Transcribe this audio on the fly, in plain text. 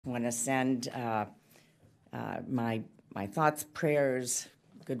I want to send my thoughts, prayers,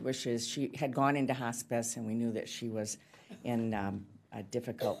 good wishes. She had gone into hospice, and we knew that she was in a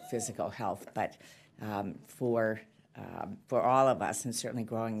difficult physical health. But for all of us, and certainly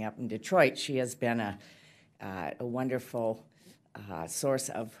growing up in Detroit, she has been a wonderful source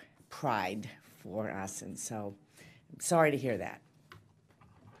of pride for us. And so I'm sorry to hear that.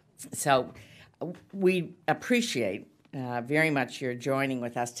 So we appreciate very much your joining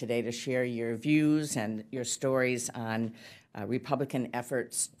with us today to share your views and your stories on Republican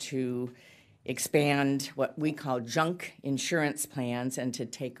efforts to expand what we call junk insurance plans and to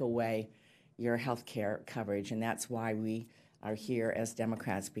take away your health care coverage. And that's why we are here as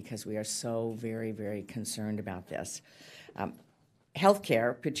Democrats, because we are so very, very concerned about this. Health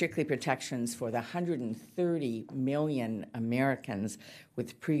care, particularly protections for the 130 million Americans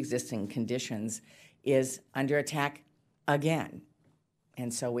with pre-existing conditions, is under attack again.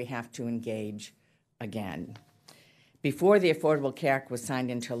 And so we have to engage again. Before the Affordable Care Act was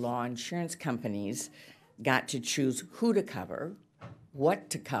signed into law, insurance companies got to choose who to cover, what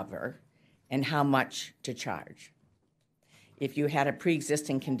to cover, and how much to charge. If you had a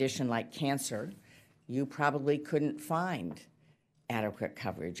pre-existing condition like cancer, you probably couldn't find adequate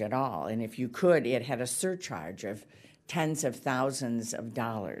coverage at all. And if you could, it had a surcharge of tens of thousands of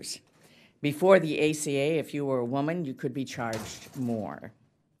dollars. Before the ACA, if you were a woman, you could be charged more.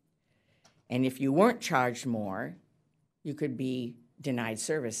 And if you weren't charged more, you could be denied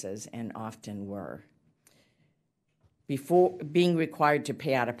services, and often were. Before being required to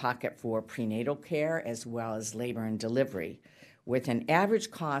pay out of pocket for prenatal care as well as labor and delivery, with an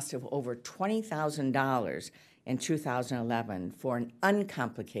average cost of over $20,000 in 2011 for an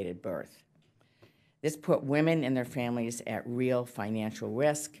uncomplicated birth. This put women and their families at real financial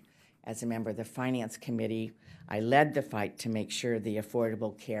risk. As a member of the Finance Committee, I led the fight to make sure the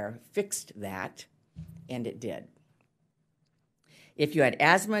Affordable Care fixed that, and it did. If you had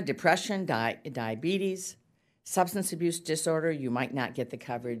asthma, depression, diabetes, substance abuse disorder, you might not get the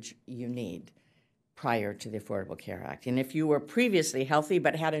coverage you need prior to the Affordable Care Act. And if you were previously healthy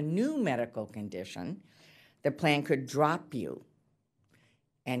but had a new medical condition, the plan could drop you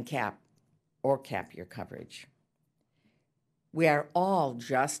and cap your coverage. We are all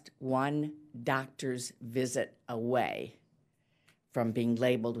just one doctor's visit away from being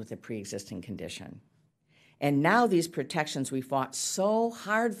labeled with a pre-existing condition. And now these protections we fought so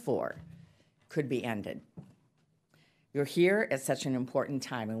hard for could be ended. You're here at such an important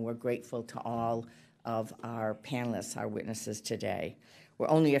time, and we're grateful to all of our panelists, our witnesses today. We're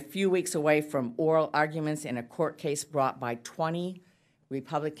only a few weeks away from oral arguments in a court case brought by 20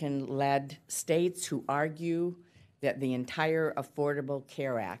 Republican-led states who argue that the entire Affordable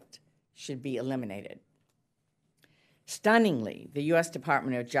Care Act should be eliminated. Stunningly, the U.S.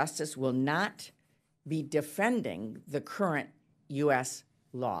 Department of Justice will not be defending the current U.S.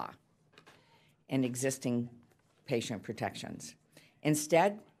 law and existing patient protections.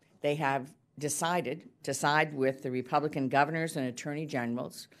 Instead, they have decided to side with the Republican governors and attorney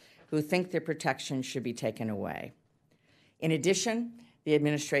generals who think their protections should be taken away. In addition, the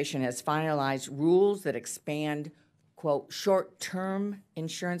administration has finalized rules that expand, quote, short-term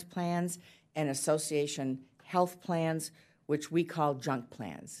insurance plans and association health plans, which we call junk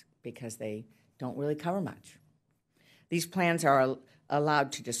plans because they don't really cover much. These plans are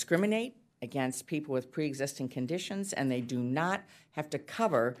allowed to discriminate against people with pre-existing conditions, and they do not have to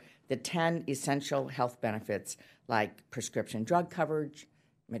cover the 10 essential health benefits like prescription drug coverage,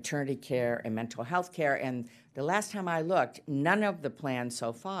 maternity care, and mental health care. And the last time I looked, none of the plans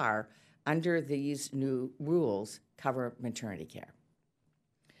so far under these new rules cover maternity care.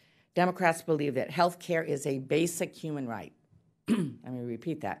 Democrats believe that health care is a basic human right. Let me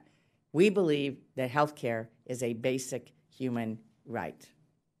repeat that. We believe that health care is a basic human right.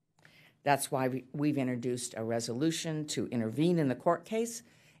 That's why we've introduced a resolution to intervene in the court case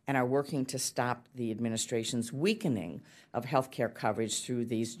and are working to stop the administration's weakening of health care coverage through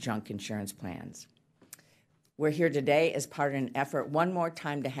these junk insurance plans. We're here today as part of an effort one more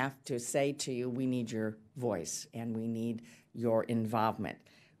time to have to say to you, we need your voice and we need your involvement.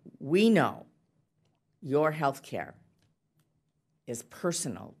 We know your health care is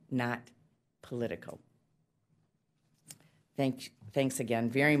personal, not political. Thanks again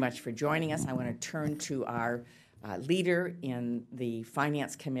very much for joining us. I want to turn to our leader in the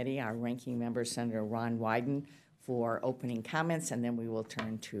Finance Committee, our ranking member, Senator Ron Wyden, for opening comments, and then we will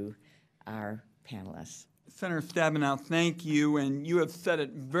turn to our panelists. Senator Stabenow, thank you, and you have said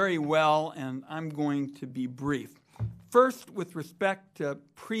it very well, and I'm going to be brief. First, with respect to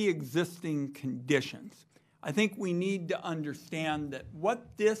pre-existing conditions, I think we need to understand that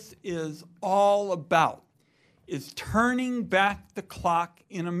what this is all about is turning back the clock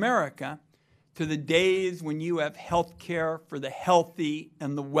in America to the days when you have health care for the healthy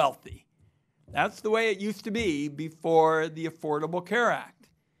and the wealthy. That's the way it used to be before the Affordable Care Act.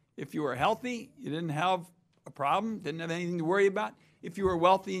 If you were healthy, you didn't have a problem, didn't have anything to worry about. If you were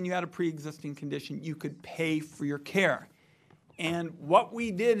wealthy and you had a pre-existing condition, you could pay for your care. And what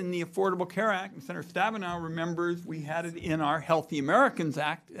we did in the Affordable Care Act, and Senator Stabenow remembers we had it in our Healthy Americans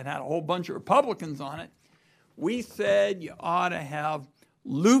Act. It had a whole bunch of Republicans on it. We said you ought to have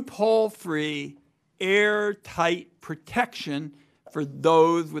loophole-free, airtight protection for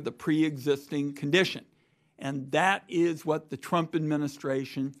those with a pre-existing condition. And that is what the Trump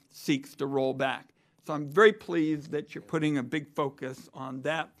administration seeks to roll back. So I'm very pleased that you're putting a big focus on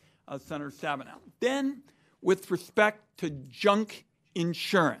that, Senator Stabenow. Then, with respect to junk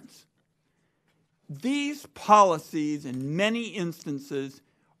insurance, these policies in many instances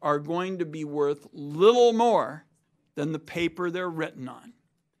are going to be worth little more than the paper they're written on.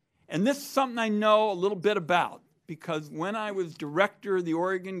 And this is something I know a little bit about, because when I was director of the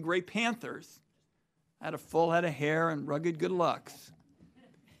Oregon Gray Panthers, I had a full head of hair and rugged good looks.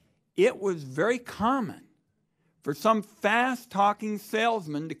 It was very common for some fast-talking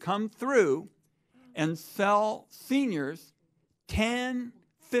salesman to come through and sell seniors 10,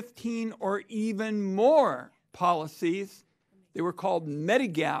 15, or even more policies. They were called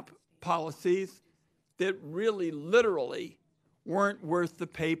Medigap policies that really, literally weren't worth the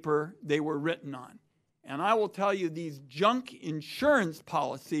paper they were written on. And I will tell you, these junk insurance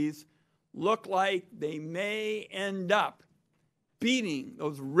policies look like they may end up beating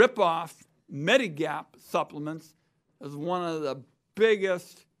those rip-off Medigap supplements as one of the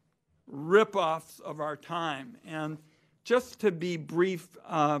biggest rip-offs of our time. And just to be brief,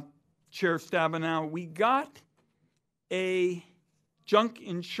 Chair Stabenow, we got a junk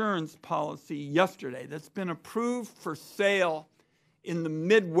insurance policy yesterday that's been approved for sale in the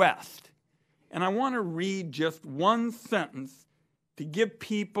Midwest. And I want to read just one sentence to give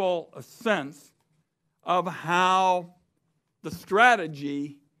people a sense of how the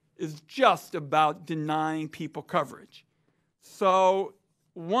strategy is just about denying people coverage. So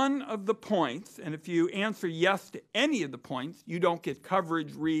one of the points, and if you answer yes to any of the points, you don't get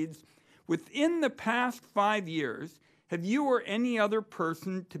coverage, reads, within the past 5 years, have you or any other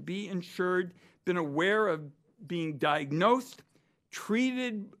person to be insured been aware of being diagnosed,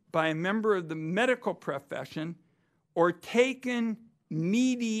 treated by a member of the medical profession, or taken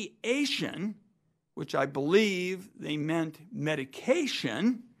mediation, which I believe they meant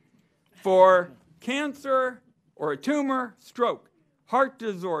medication, for cancer or a tumor, stroke, heart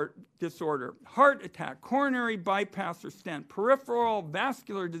disorder, heart attack, coronary bypass or stent, peripheral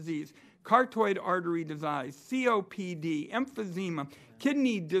vascular disease, carotid artery disease, COPD, emphysema,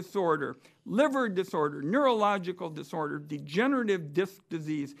 kidney disorder, liver disorder, neurological disorder, degenerative disc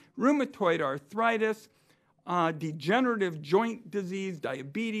disease, rheumatoid arthritis, degenerative joint disease,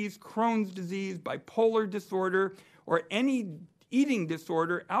 diabetes, Crohn's disease, bipolar disorder, or any eating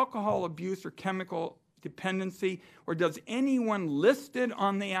disorder, alcohol abuse, or chemical dependency, or does anyone listed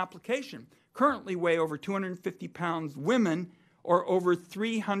on the application currently weigh over 250 pounds women or over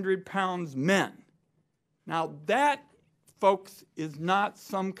 300 pounds men? Now that, folks, is not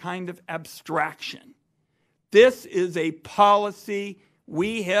some kind of abstraction. This is a policy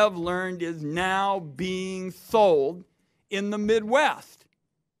we have learned is now being sold in the Midwest.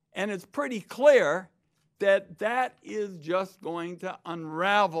 And it's pretty clear that that is just going to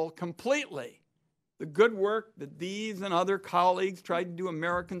unravel completely the good work that these and other colleagues tried to do,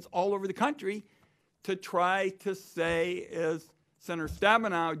 Americans all over the country, to try to say, as Senator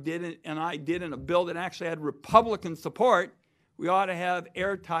Stabenow did and I did in a bill that actually had Republican support, we ought to have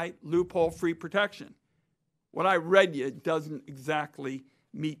airtight, loophole-free protection. What I read you doesn't exactly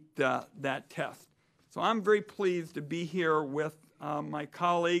meet that test. So I'm very pleased to be here with my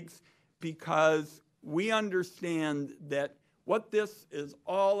colleagues, because we understand that what this is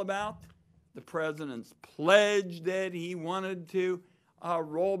all about, the president's pledge that he wanted to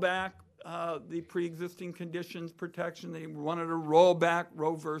roll back the pre-existing conditions protection, that he wanted to roll back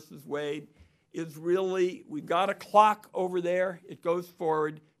Roe versus Wade, is really, we've got a clock over there, it goes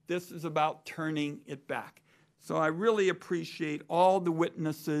forward. This is about turning it back. So I really appreciate all the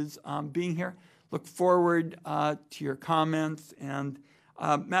witnesses being here. Look forward to your comments. And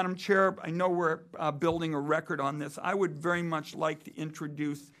Madam Chair, I know we're building a record on this. I would very much like to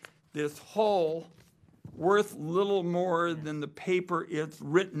introduce this whole worth little more than the paper it's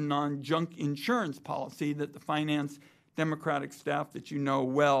written on junk insurance policy that the finance Democratic staff that you know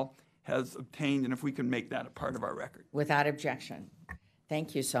well has obtained, and if we can make that a part of our record. Without objection.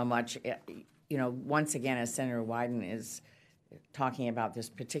 Thank you so much. You know, once again, as Senator Wyden is talking about this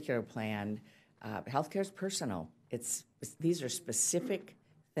particular plan, healthcare is personal. These are specific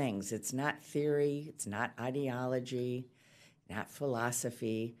things. It's not theory. It's not ideology, not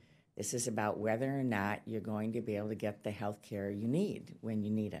philosophy. This is about whether or not you're going to be able to get the health care you need when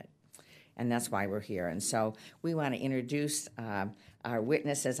you need it. And that's why we're here. And so we want to introduce our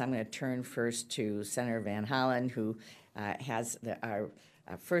witnesses. I'm going to turn first to Senator Van Hollen, who has our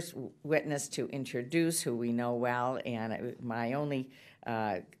first witness to introduce, who we know well. And my only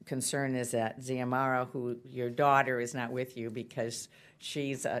concern is that Xiomara, who your daughter is not with you because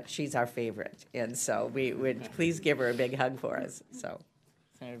she's our favorite. And so we would please give her a big hug for us. So,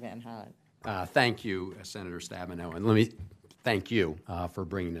 Senator Van Hollen. Thank you, Senator Stabenow. And let me thank you for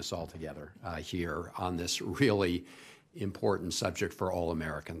bringing us all together here on this really important subject for all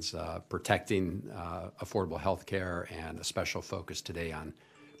Americans, protecting affordable health care, and a special focus today on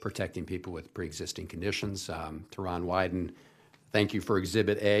protecting people with pre-existing conditions. To Ron Wyden, thank you for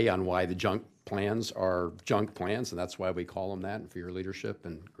Exhibit A on why the junk plans are junk plans, and that's why we call them that, and for your leadership,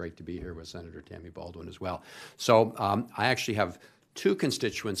 and great to be here with Senator Tammy Baldwin as well. So I actually have two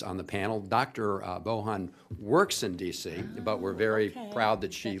constituents on the panel. Dr. Bohan works in D.C., but we're very proud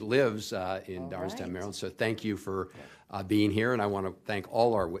that she lives in Darnestown, Maryland. So thank you for being here, and I want to thank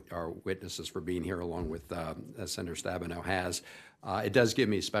all our witnesses for being here, along with as Senator Stabenow has. It does give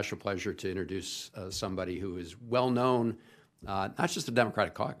me a special pleasure to introduce somebody who is well known, not just the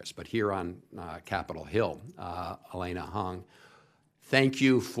Democratic caucus, but here on Capitol Hill, Elena Hong. Thank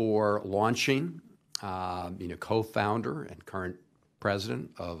you for launching, being a co-founder and current president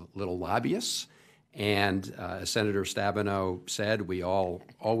of Little Lobbyists. And as Senator Stabenow said, we all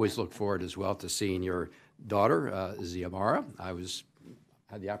always look forward as well to seeing your daughter, Xiomara. I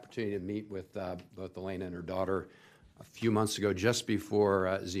had the opportunity to meet with both Elena and her daughter a few months ago, just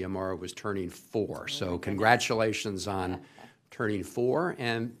before Xiomara was turning 4. So congratulations on turning 4,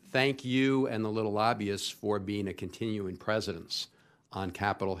 and thank you and the Little Lobbyists for being a continuing presence on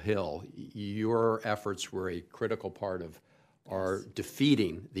Capitol Hill. Your efforts were a critical part of our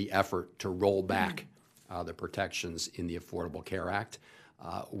defeating the effort to roll back the protections in the Affordable Care Act.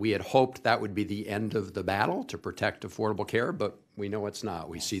 We had hoped that would be the end of the battle to protect affordable care, but we know it's not.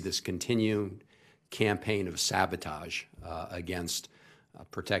 We see this continued campaign of sabotage against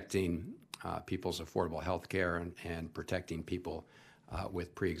protecting people's affordable health care and protecting people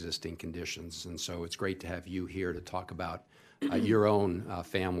with pre-existing conditions. And so it's great to have you here to talk about your own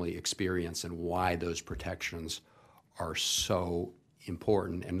family experience and why those protections are so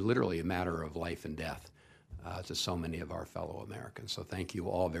important and literally a matter of life and death to so many of our fellow Americans. So thank you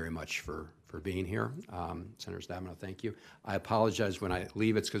all very much for being here. Senator Stabenow, thank you. I apologize when I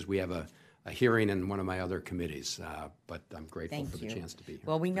leave. It's because we have a hearing in one of my other committees, but I'm grateful for the chance to be here.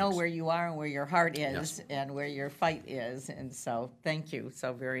 Well, we know where you are and where your heart is and where your fight is, and so thank you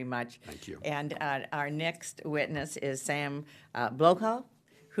so very much. Thank you. And our next witness is Sam Blochall,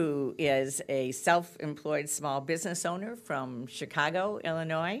 who is a self-employed small business owner from Chicago,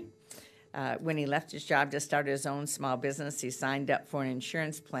 Illinois. When he left his job to start his own small business, he signed up for an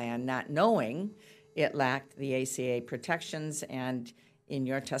insurance plan, not knowing it lacked the ACA protections, and in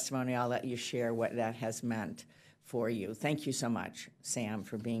your testimony, I'll let you share what that has meant for you. Thank you so much, Sam,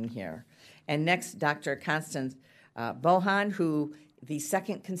 for being here. And next, Dr. Constance Bohan, who the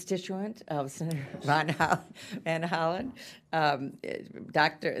second constituent of Senator Van Hollen.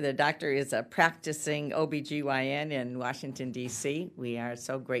 The doctor is a practicing OBGYN in Washington, D.C. We are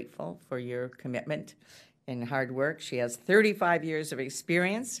so grateful for your commitment and hard work. She has 35 years of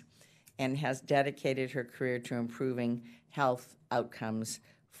experience and has dedicated her career to improving health outcomes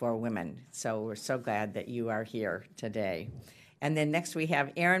for women. So we're so glad that you are here today. And then next we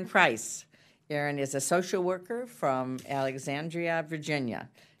have Erin Price. Erin is a social worker from Alexandria, Virginia.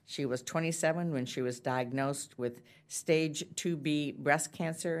 She was 27 when she was diagnosed with stage 2B breast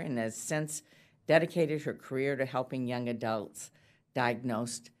cancer and has since dedicated her career to helping young adults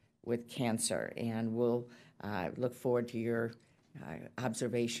diagnosed with cancer. And we'll look forward to your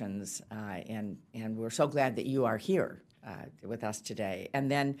observations, and we're so glad that you are here with us today.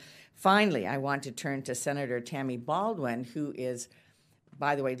 And then finally, I want to turn to Senator Tammy Baldwin, who is,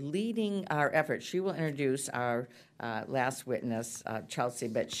 by the way, leading our effort. She will introduce our last witness, Chelsea,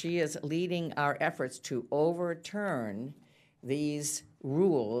 but she is leading our efforts to overturn these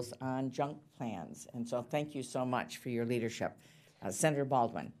rules on junk plans. And so thank you so much for your leadership. Senator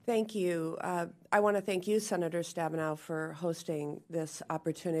Baldwin. Thank you. I want to thank you, Senator Stabenow, for hosting this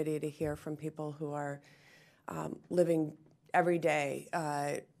opportunity to hear from people who are living every day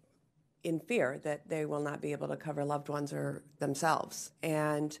in fear that they will not be able to cover loved ones or themselves.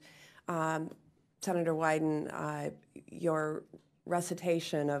 And Senator Wyden, your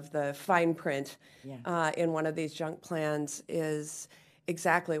recitation of the fine print in one of these junk plans is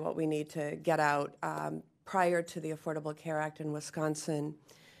exactly what we need to get out. Prior to the Affordable Care Act in Wisconsin,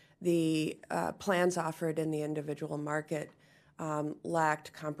 the plans offered in the individual market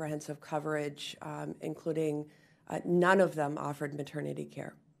lacked comprehensive coverage, including none of them offered maternity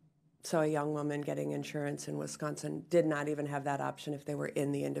care. So a young woman getting insurance in Wisconsin did not even have that option if they were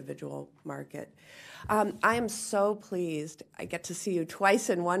in the individual market. I am so pleased, I get to see you twice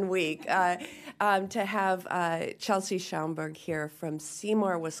in 1 week, to have Chelsea Schaumburg here from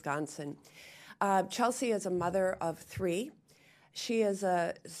Seymour, Wisconsin. Chelsea is a mother of 3. She is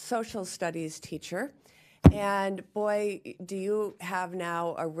a social studies teacher. And boy, do you have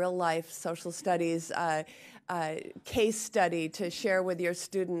now a real-life social studies case study to share with your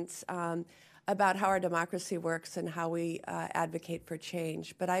students about how our democracy works and how we advocate for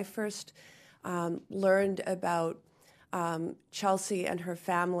change. But I first learned about Chelsea and her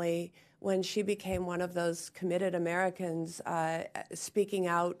family when she became one of those committed Americans speaking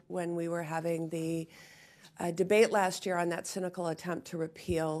out when we were having the debate last year on that cynical attempt to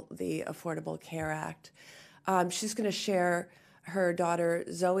repeal the Affordable Care Act. She's going to share her daughter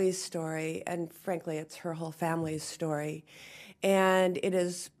Zoe's story, and frankly, it's her whole family's story. And it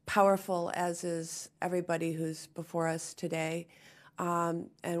is powerful, as is everybody who's before us today. And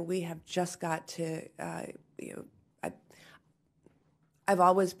we have just got to, I've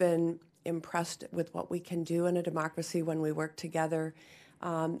always been impressed with what we can do in a democracy when we work together.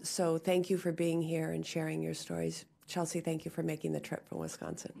 So thank you for being here and sharing your stories. Chelsea, thank you for making the trip from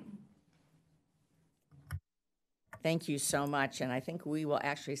Wisconsin. Thank you so much, and I think we will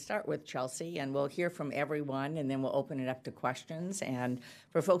actually start with Chelsea, and we'll hear from everyone, and then we'll open it up to questions. And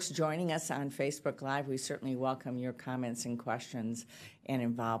for folks joining us on Facebook Live, we certainly welcome your comments and questions and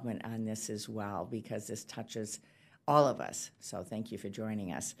involvement on this as well, because this touches all of us. So thank you for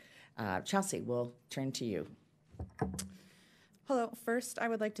joining us. Chelsea, we'll turn to you. Hello. First, I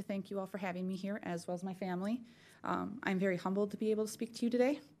would like to thank you all for having me here, as well as my family. I'm very humbled to be able to speak to you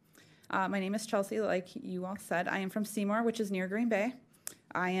today. My name is Chelsea, like you all said. I am from Seymour, which is near Green Bay.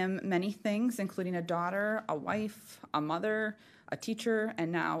 I am many things, including a daughter, a wife, a mother, a teacher,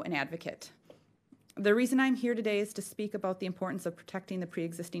 and now an advocate. The reason I'm here today is to speak about the importance of protecting the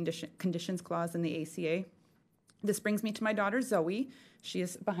pre-existing conditions clause in the ACA. This brings me to my daughter, Zoe. She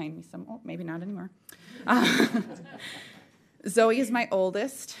is behind me some, oh, maybe not anymore. Zoe is my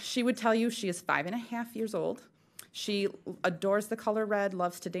oldest. She would tell you she is 5.5 years old. She adores the color red,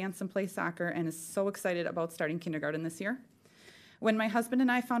 loves to dance and play soccer, and is so excited about starting kindergarten this year. When my husband and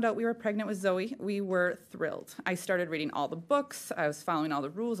I found out we were pregnant with Zoe, we were thrilled. I started reading all the books. I was following all the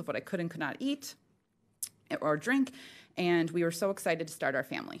rules of what I could and could not eat or drink, and we were so excited to start our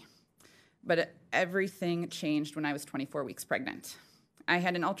family. But everything changed when I was 24 weeks pregnant. I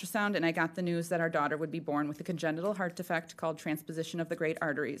had an ultrasound, and I got the news that our daughter would be born with a congenital heart defect called transposition of the great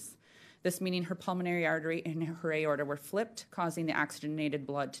arteries. This meaning her pulmonary artery and her aorta were flipped, causing the oxygenated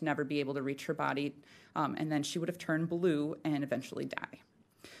blood to never be able to reach her body, and then she would have turned blue and eventually die.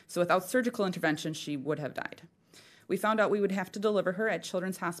 So without surgical intervention, she would have died. We found out we would have to deliver her at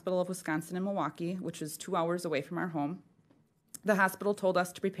Children's Hospital of Wisconsin in Milwaukee, which is 2 hours away from our home. The hospital told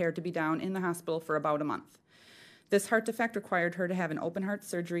us to prepare to be down in the hospital for about a month. This heart defect required her to have an open heart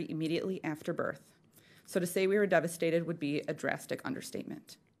surgery immediately after birth. So to say we were devastated would be a drastic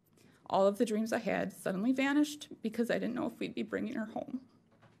understatement. All of the dreams I had suddenly vanished because I didn't know if we'd be bringing her home.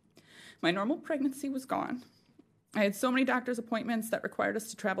 My normal pregnancy was gone. I had so many doctor's appointments that required us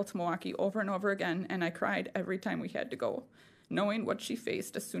to travel to Milwaukee over and over again, and I cried every time we had to go, knowing what she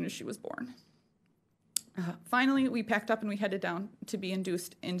faced as soon as she was born. Finally, we packed up and we headed down to be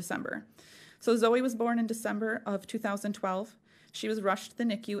induced in December. So Zoe was born in December of 2012. She was rushed to the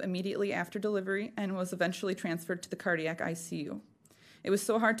NICU immediately after delivery and was eventually transferred to the cardiac ICU. It was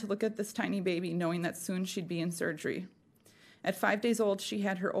so hard to look at this tiny baby knowing that soon she'd be in surgery. At 5 days old, she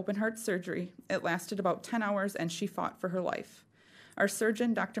had her open heart surgery. It lasted about 10 hours and she fought for her life. Our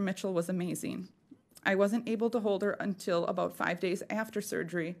surgeon, Dr. Mitchell, was amazing. I wasn't able to hold her until about 5 days after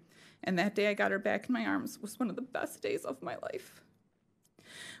surgery, and that day I got her back in my arms was one of the best days of my life.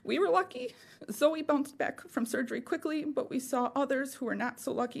 We were lucky. Zoe bounced back from surgery quickly, but we saw others who were not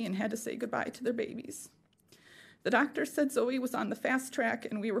so lucky and had to say goodbye to their babies. The doctor said Zoe was on the fast track,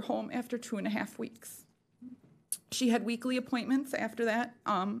 and we were home after 2.5 weeks. She had weekly appointments after that,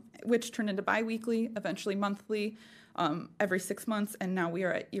 which turned into biweekly, eventually monthly, every 6 months, and now we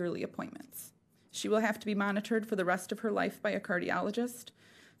are at yearly appointments. She will have to be monitored for the rest of her life by a cardiologist.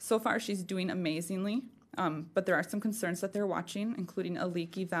 So far, she's doing amazingly, but there are some concerns that they're watching, including a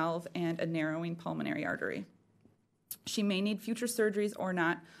leaky valve and a narrowing pulmonary artery. She may need future surgeries or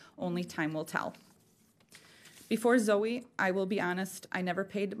not, only time will tell. Before Zoe, I will be honest, I never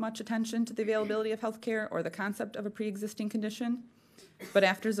paid much attention to the availability of healthcare or the concept of a pre-existing condition. But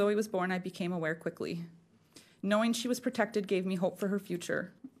after Zoe was born, I became aware quickly. Knowing she was protected gave me hope for her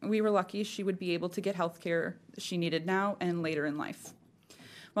future. We were lucky she would be able to get healthcare she needed now and later in life.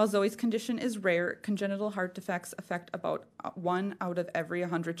 While Zoe's condition is rare, congenital heart defects affect about 1 out of every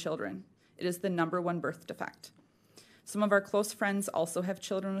 100 children. It is the #1 birth defect. Some of our close friends also have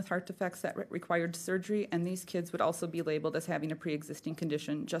children with heart defects that required surgery, and these kids would also be labeled as having a pre-existing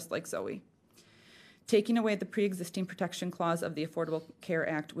condition, just like Zoe. Taking away the pre-existing protection clause of the Affordable Care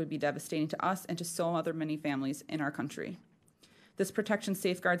Act would be devastating to us and to so other many families in our country. This protection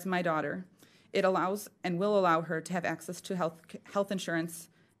safeguards my daughter. It allows and will allow her to have access to health insurance,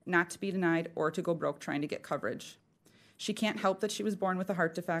 not to be denied or to go broke trying to get coverage. She can't help that she was born with a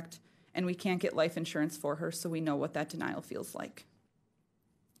heart defect, and we can't get life insurance for her, so we know what that denial feels like.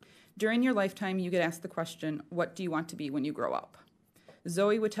 During your lifetime, you get asked the question, what do you want to be when you grow up?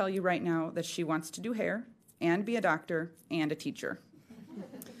 Zoe would tell you right now that she wants to do hair and be a doctor and a teacher.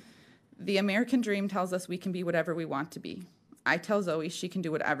 The American dream tells us we can be whatever we want to be. I tell Zoe she can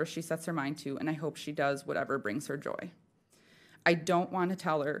do whatever she sets her mind to, and I hope she does whatever brings her joy. I don't want to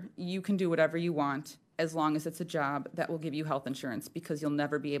tell her you can do whatever you want as long as it's a job that will give you health insurance, because you'll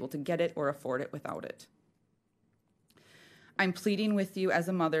never be able to get it or afford it without it. I'm pleading with you as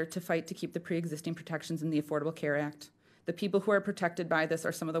a mother to fight to keep the pre-existing protections in the Affordable Care Act. The people who are protected by this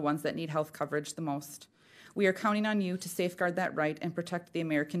are some of the ones that need health coverage the most. We are counting on you to safeguard that right and protect the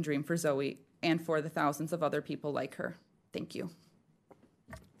American dream for Zoe and for the thousands of other people like her. Thank you.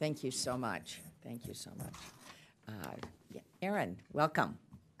 Thank you so much. Thank you so much. Erin, welcome.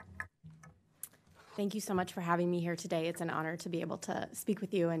 Thank you so much for having me here today. It's an honor to be able to speak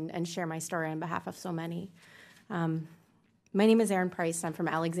with you and share my story on behalf of so many. My name is Erin Price. I'm from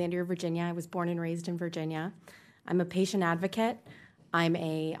Alexandria, Virginia. I was born and raised in Virginia. I'm a patient advocate. I'm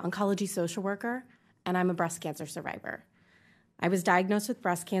an oncology social worker, and I'm a breast cancer survivor. I was diagnosed with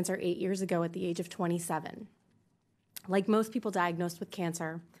breast cancer 8 years ago at the age of 27. Like most people diagnosed with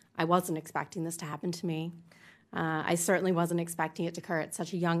cancer, I wasn't expecting this to happen to me. I certainly wasn't expecting it to occur at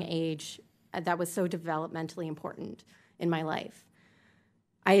such a young age that was so developmentally important in my life.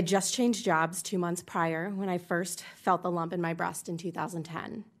 I had just changed jobs 2 months prior when I first felt the lump in my breast in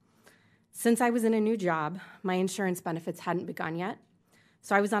 2010. Since I was in a new job, my insurance benefits hadn't begun yet,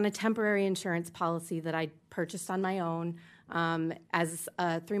 so I was on a temporary insurance policy that I purchased on my own as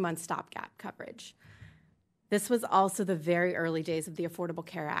a 3-month stopgap coverage. This was also the very early days of the Affordable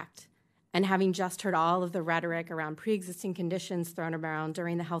Care Act, and having just heard all of the rhetoric around pre-existing conditions thrown around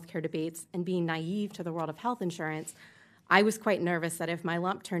during the healthcare debates and being naive to the world of health insurance, I was quite nervous that if my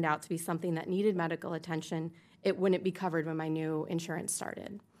lump turned out to be something that needed medical attention, it wouldn't be covered when my new insurance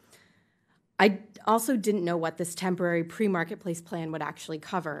started. I also didn't know what this temporary pre-marketplace plan would actually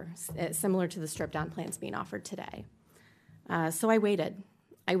cover, similar to the strip-down plans being offered today. So I waited.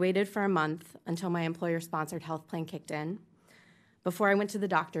 I waited for a month until my employer-sponsored health plan kicked in before I went to the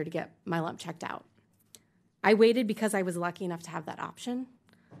doctor to get my lump checked out. I waited because I was lucky enough to have that option,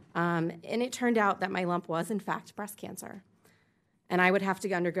 and it turned out that my lump was, in fact, breast cancer. And I would have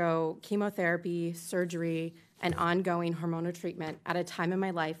to undergo chemotherapy, surgery, and ongoing hormonal treatment at a time in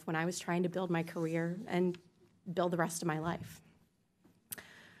my life when I was trying to build my career and build the rest of my life.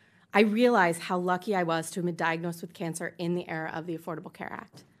 I realized how lucky I was to have been diagnosed with cancer in the era of the Affordable Care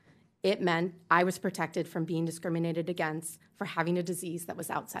Act. It meant I was protected from being discriminated against for having a disease that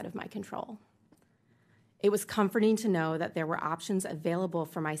was outside of my control. It was comforting to know that there were options available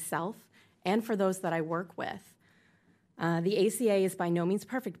for myself and for those that I work with. The ACA is by no means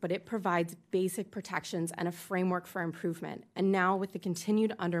perfect, but it provides basic protections and a framework for improvement. And now, with the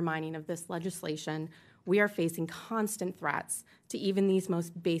continued undermining of this legislation, we are facing constant threats to even these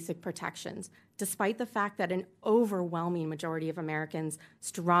most basic protections, despite the fact that an overwhelming majority of Americans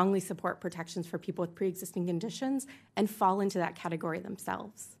strongly support protections for people with pre-existing conditions and fall into that category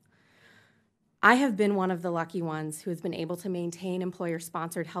themselves. I have been one of the lucky ones who has been able to maintain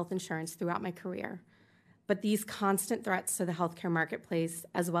employer-sponsored health insurance throughout my career. But these constant threats to the healthcare marketplace,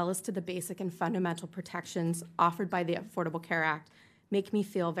 as well as to the basic and fundamental protections offered by the Affordable Care Act, make me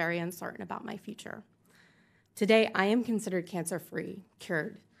feel very uncertain about my future. Today, I am considered cancer-free,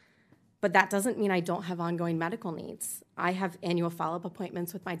 cured, but that doesn't mean I don't have ongoing medical needs. I have annual follow-up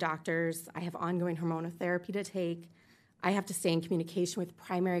appointments with my doctors. I have ongoing hormonal therapy to take. I have to stay in communication with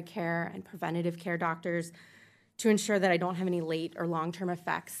primary care and preventative care doctors to ensure that I don't have any late or long-term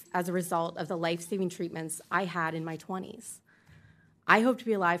effects as a result of the life-saving treatments I had in my 20s. I hope to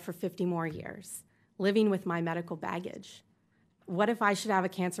be alive for 50 more years, living with my medical baggage. What if I should have a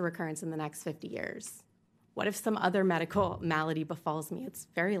cancer recurrence in the next 50 years? What if some other medical malady befalls me? It's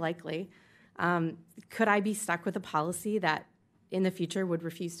very likely. Could I be stuck with a policy that in the future would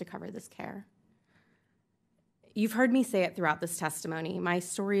refuse to cover this care? You've heard me say it throughout this testimony. My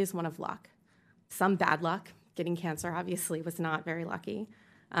story is one of luck. Some bad luck. Getting cancer obviously was not very lucky.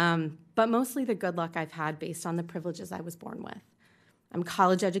 But mostly the good luck I've had based on the privileges I was born with. I'm a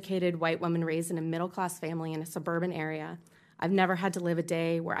college-educated white woman raised in a middle-class family in a suburban area. I've never had to live a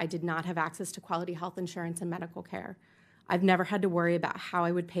day where I did not have access to quality health insurance and medical care. I've never had to worry about how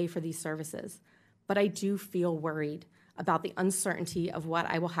I would pay for these services. But I do feel worried about the uncertainty of what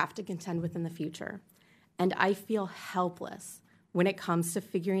I will have to contend with in the future. And I feel helpless when it comes to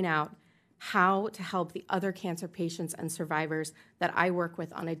figuring out how to help the other cancer patients and survivors that I work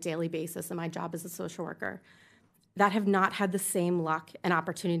with on a daily basis in my job as a social worker that have not had the same luck and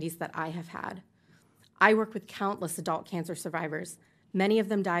opportunities that I have had. I work with countless adult cancer survivors, many of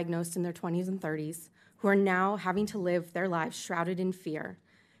them diagnosed in their 20s and 30s, who are now having to live their lives shrouded in fear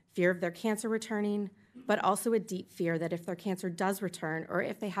of their cancer returning, but also a deep fear that if their cancer does return or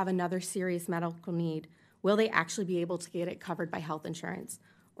if they have another serious medical need, will they actually be able to get it covered by health insurance?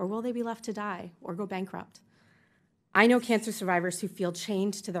 Or will they be left to die or go bankrupt? I know cancer survivors who feel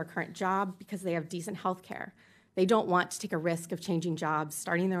chained to their current job because they have decent health care. They don't want to take a risk of changing jobs,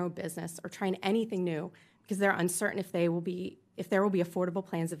 starting their own business, or trying anything new because they're uncertain if there will be affordable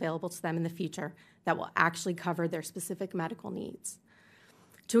plans available to them in the future that will actually cover their specific medical needs.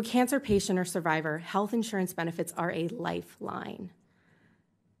 To a cancer patient or survivor, health insurance benefits are a lifeline.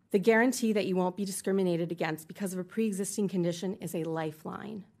 The guarantee that you won't be discriminated against because of a pre-existing condition is a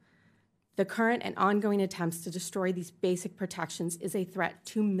lifeline. The current and ongoing attempts to destroy these basic protections is a threat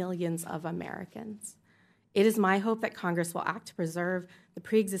to millions of Americans. It is my hope that Congress will act to preserve the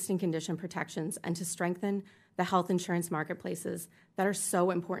pre-existing condition protections and to strengthen the health insurance marketplaces that are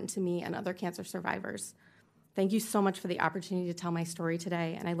so important to me and other cancer survivors. Thank you so much for the opportunity to tell my story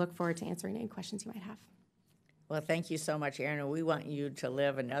today, and I look forward to answering any questions you might have. Well, thank you so much, Erin. We want you to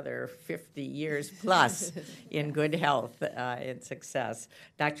live another 50 years plus in good health and success.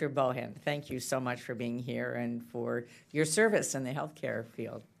 Dr. Bohan, thank you so much for being here and for your service in the healthcare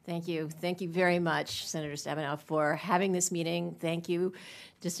field. Thank you. Thank you very much, Senator Stabenow, for having this meeting. Thank you,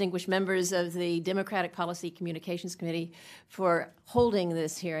 distinguished members of the Democratic Policy Communications Committee, for holding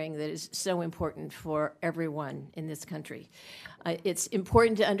this hearing that is so important for everyone in this country. It's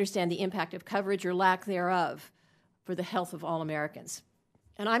important to understand the impact of coverage or lack thereof for the health of all Americans.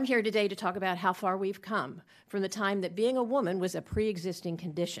 And I'm here today to talk about how far we've come from the time that being a woman was a pre-existing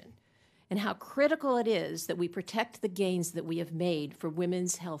condition, and how critical it is that we protect the gains that we have made for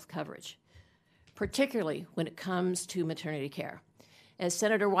women's health coverage, particularly when it comes to maternity care. As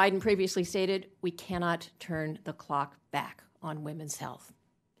Senator Wyden previously stated, we cannot turn the clock back on women's health.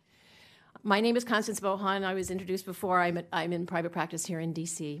 My name is Constance Bohan. I was introduced before. I'm in private practice here in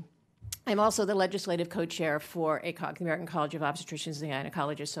D.C. I'm also the legislative co-chair for ACOG, the American College of Obstetricians and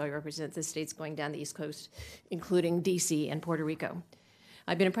Gynecologists, so I represent the states going down the East Coast, including D.C. and Puerto Rico.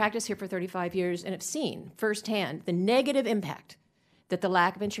 I've been in practice here for 35 years and have seen firsthand the negative impact that the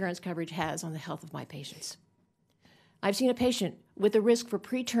lack of insurance coverage has on the health of my patients. I've seen a patient with a risk for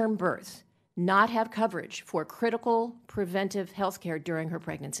preterm birth not have coverage for critical preventive health care during her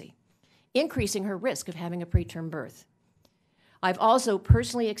pregnancy, increasing her risk of having a preterm birth. I've also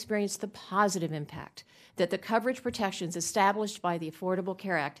personally experienced the positive impact that the coverage protections established by the Affordable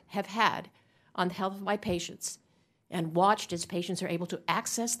Care Act have had on the health of my patients, and watched as patients are able to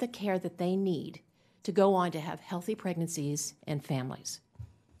access the care that they need to go on to have healthy pregnancies and families.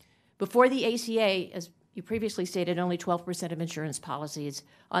 Before the ACA, as you previously stated, only 12% of insurance policies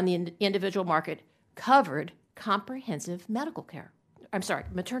on the individual market covered comprehensive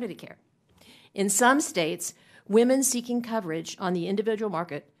maternity care. In some states, women seeking coverage on the individual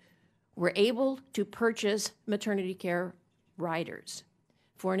market were able to purchase maternity care riders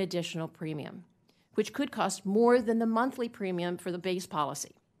for an additional premium, which could cost more than the monthly premium for the base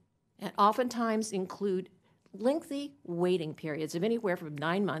policy, and oftentimes include lengthy waiting periods of anywhere from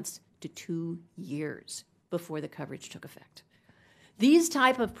 9 months to 2 years before the coverage took effect. These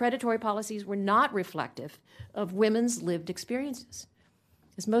type of predatory policies were not reflective of women's lived experiences.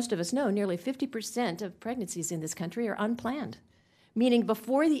 As most of us know, nearly 50% of pregnancies in this country are unplanned, meaning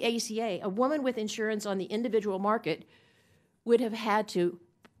before the ACA, a woman with insurance on the individual market would have had to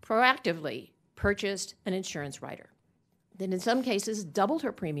proactively purchase an insurance rider, then in some cases doubled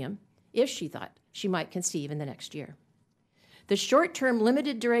her premium if she thought she might conceive in the next year. The short-term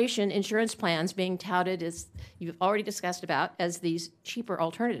limited duration insurance plans being touted, as you've already discussed about, as these cheaper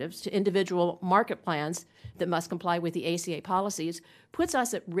alternatives to individual market plans that must comply with the ACA policies, puts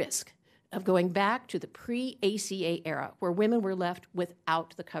us at risk of going back to the pre-ACA era where women were left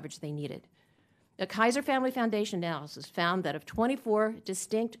without the coverage they needed. A Kaiser Family Foundation analysis found that of 24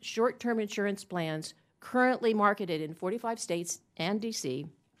 distinct short-term insurance plans currently marketed in 45 states and DC,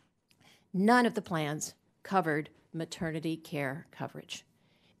 none of the plans covered maternity care coverage.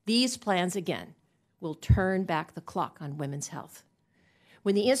 These plans, again, will turn back the clock on women's health.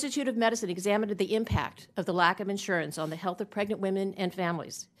 When the Institute of Medicine examined the impact of the lack of insurance on the health of pregnant women and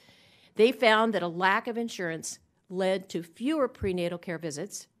families, they found that a lack of insurance led to fewer prenatal care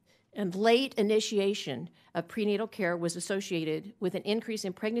visits, and late initiation of prenatal care was associated with an increase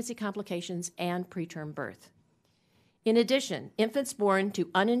in pregnancy complications and preterm birth. In addition, infants born to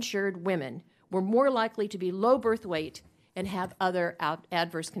uninsured women were more likely to be low birth weight and have other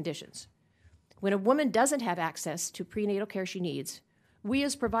adverse conditions. When a woman doesn't have access to prenatal care she needs, we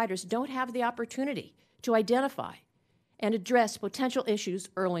as providers don't have the opportunity to identify and address potential issues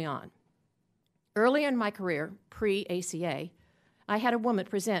early on. Early in my career, pre-ACA, I had a woman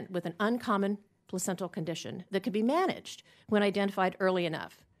present with an uncommon placental condition that could be managed when identified early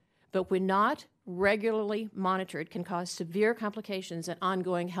enough, but when not regularly monitored can cause severe complications and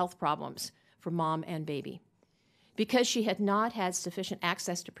ongoing health problems for mom and baby. Because she had not had sufficient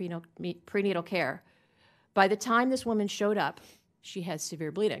access to prenatal care, by the time this woman showed up, she had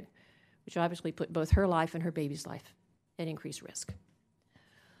severe bleeding, which obviously put both her life and her baby's life at increased risk.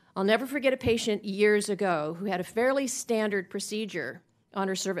 I'll never forget a patient years ago who had a fairly standard procedure on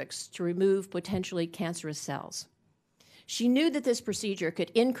her cervix to remove potentially cancerous cells. She knew that this procedure could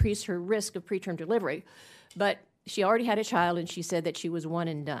increase her risk of preterm delivery, but she already had a child and she said that she was one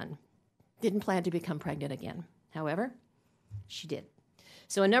and done. Didn't plan to become pregnant again. However, she did.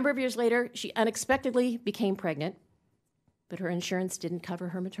 So a number of years later, she unexpectedly became pregnant, but her insurance didn't cover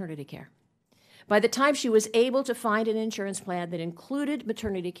her maternity care. By the time she was able to find an insurance plan that included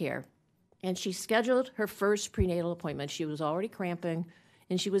maternity care, and she scheduled her first prenatal appointment, she was already cramping,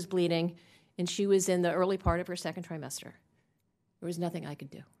 and she was bleeding, and she was in the early part of her second trimester. There was nothing I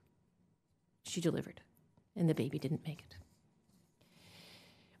could do. She delivered, and the baby didn't make it.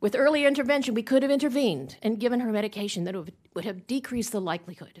 With early intervention, we could have intervened and given her medication that would have decreased the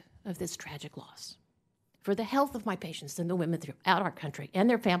likelihood of this tragic loss. For the health of my patients and the women throughout our country and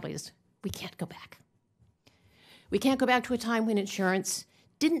their families, we can't go back. We can't go back to a time when insurance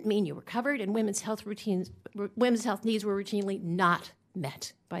didn't mean you were covered and women's health needs were routinely not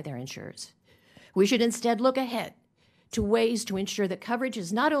met by their insurers. We should instead look ahead to ways to ensure that coverage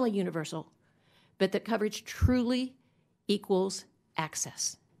is not only universal, but that coverage truly equals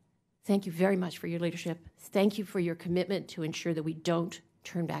access. Thank you very much for your leadership. Thank you for your commitment to ensure that we don't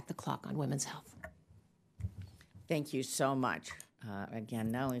turn back the clock on women's health. Thank you so much.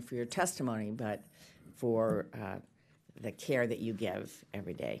 Again, not only for your testimony, but for the care that you give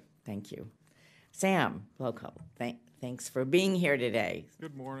every day. Thank you. Sam Loco, thanks for being here today.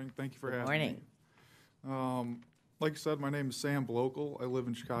 Good morning. Thank you for having Morning. me. Like I said, my name is Sam Blokel. I live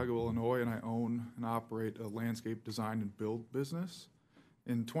in Chicago, Illinois, and I own and operate a landscape design and build business.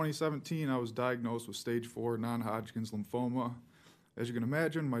 In 2017, I was diagnosed with stage 4 non-Hodgkin's lymphoma. As you can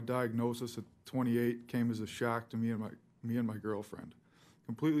imagine, my diagnosis at 28 came as a shock to me and my girlfriend,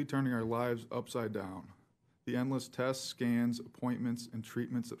 completely turning our lives upside down. The endless tests, scans, appointments, and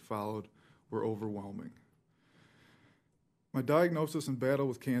treatments that followed were overwhelming. My diagnosis and battle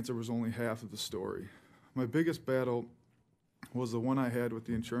with cancer was only half of the story. My biggest battle was the one I had with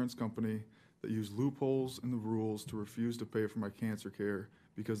the insurance company that used loopholes in the rules to refuse to pay for my cancer care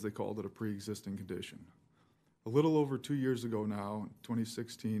because they called it a pre-existing condition. A little over 2 years ago now, in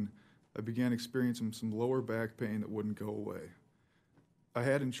 2016, I began experiencing some lower back pain that wouldn't go away. I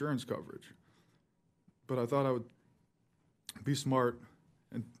had insurance coverage, but I thought I would be smart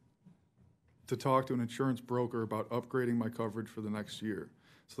and to talk to an insurance broker about upgrading my coverage for the next year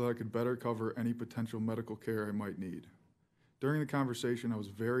so that I could better cover any potential medical care I might need. During the conversation, I was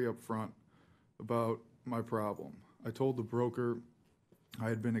very upfront about my problem. I told the broker I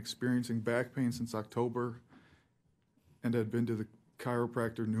had been experiencing back pain since October and had been to the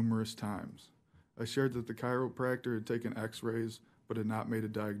chiropractor numerous times. I shared that the chiropractor had taken x-rays but had not made a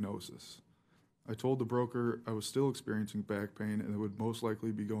diagnosis. I told the broker I was still experiencing back pain and would most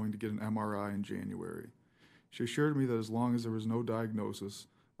likely be going to get an MRI in January. She assured me that as long as there was no diagnosis,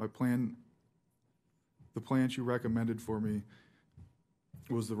 the plan she recommended for me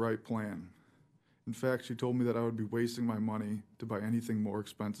was the right plan. In fact, she told me that I would be wasting my money to buy anything more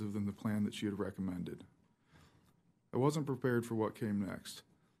expensive than the plan that she had recommended. I wasn't prepared for what came next.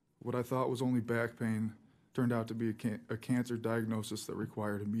 What I thought was only back pain turned out to be a cancer diagnosis that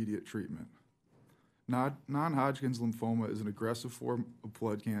required immediate treatment. Non-Hodgkin's lymphoma is an aggressive form of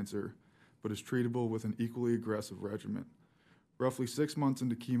blood cancer, but is treatable with an equally aggressive regimen. Roughly 6 months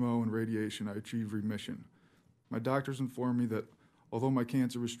into chemo and radiation, I achieved remission. My doctors informed me that although my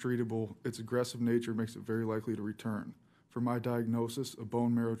cancer was treatable, its aggressive nature makes it very likely to return. For my diagnosis, a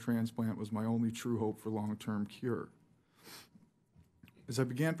bone marrow transplant was my only true hope for long-term cure. As I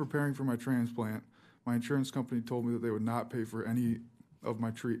began preparing for my transplant, my insurance company told me that they would not pay for any of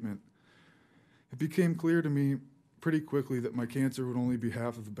my treatment. It became clear to me pretty quickly that my cancer would only be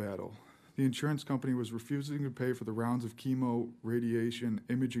half of the battle. The insurance company was refusing to pay for the rounds of chemo, radiation,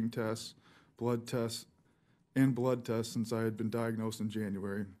 imaging tests, blood tests since I had been diagnosed in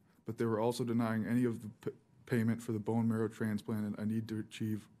January, but they were also denying any of the payment for the bone marrow transplant I need to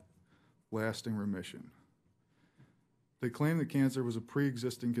achieve lasting remission. They claimed that cancer was a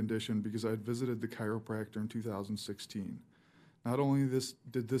pre-existing condition because I had visited the chiropractor in 2016. Not only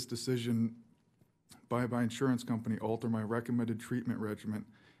did this decision by my insurance company alter my recommended treatment regimen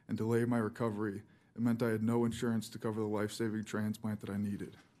and delay my recovery, it meant I had no insurance to cover the life-saving transplant that I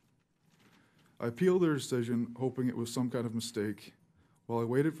needed. I appealed their decision, hoping it was some kind of mistake. While I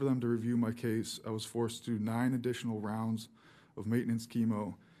waited for them to review my case, I was forced to do 9 additional rounds of maintenance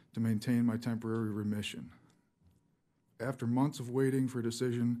chemo to maintain my temporary remission. After months of waiting for a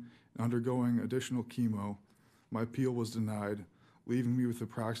decision and undergoing additional chemo, my appeal was denied, leaving me with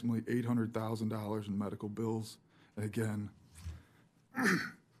approximately $800,000 in medical bills, and again,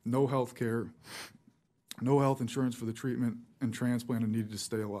 no health care, no health insurance for the treatment and transplant I needed to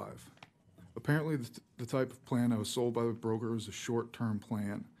stay alive. Apparently, the type of plan I was sold by the broker was a short-term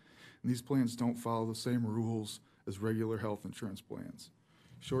plan, and these plans don't follow the same rules as regular health insurance plans.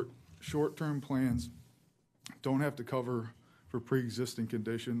 Short-term plans don't have to cover for pre-existing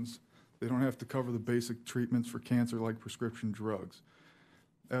conditions. They don't have to cover the basic treatments for cancer like prescription drugs.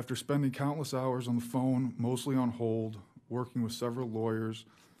 After spending countless hours on the phone, mostly on hold, working with several lawyers,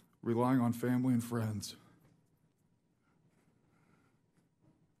 relying on family and friends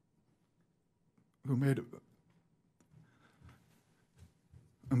who made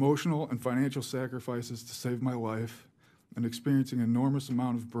emotional and financial sacrifices to save my life, and experiencing an enormous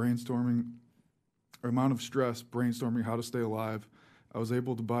amount of stress brainstorming how to stay alive, I was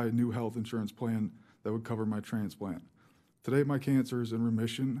able to buy a new health insurance plan that would cover my transplant. Today, my cancer is in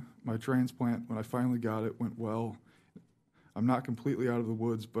remission. My transplant, when I finally got it, went well. I'm not completely out of the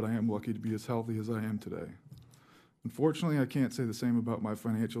woods, but I am lucky to be as healthy as I am today. Unfortunately, I can't say the same about my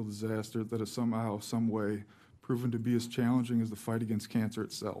financial disaster that has somehow, some way, proven to be as challenging as the fight against cancer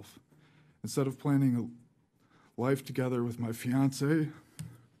itself. Instead of planning a life together with my fiance,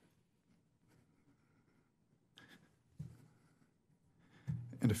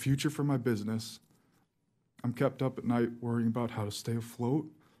 and a future for my business, I'm kept up at night worrying about how to stay afloat,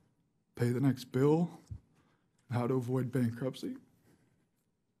 pay the next bill, and how to avoid bankruptcy.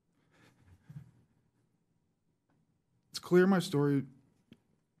 It's clear that my story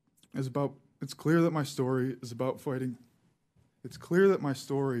is about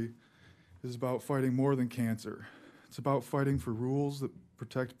fighting more than cancer. It's about fighting for rules that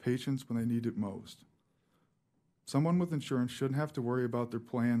protect patients when they need it most. Someone with insurance shouldn't have to worry about their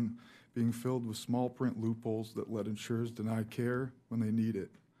plan being filled with small print loopholes that let insurers deny care when they need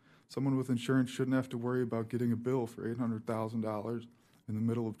it. Someone with insurance shouldn't have to worry about getting a bill for $800,000 in the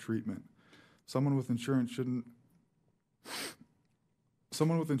middle of treatment. Someone with insurance shouldn't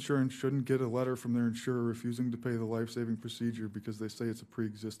get a letter from their insurer refusing to pay the life-saving procedure because they say it's a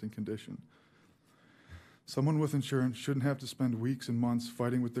pre-existing condition. Someone with insurance shouldn't have to spend weeks and months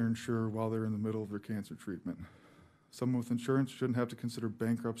fighting with their insurer while they're in the middle of their cancer treatment. Someone with insurance shouldn't have to consider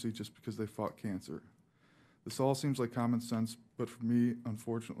bankruptcy just because they fought cancer. This all seems like common sense, but for me,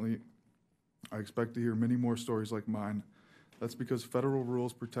 unfortunately, I expect to hear many more stories like mine. That's because federal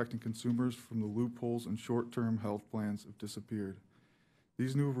rules protecting consumers from the loopholes in short-term health plans have disappeared.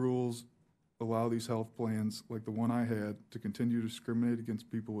 These new rules allow these health plans, like the one I had, to continue to discriminate against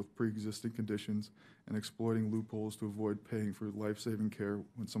people with pre-existing conditions and exploiting loopholes to avoid paying for life-saving care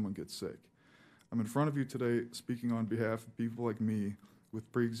when someone gets sick. I'm in front of you today speaking on behalf of people like me with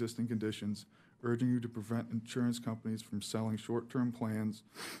pre-existing conditions, urging you to prevent insurance companies from selling short-term plans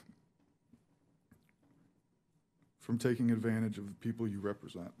from taking advantage of the people you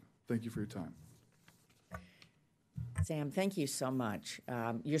represent. Thank you for your time. Sam, thank you so much.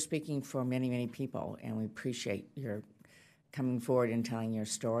 You're speaking for many, many people, and we appreciate your coming forward and telling your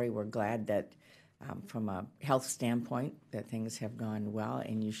story. We're glad that from a health standpoint, that things have gone well,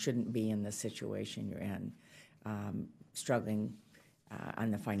 and you shouldn't be in the situation you're in, struggling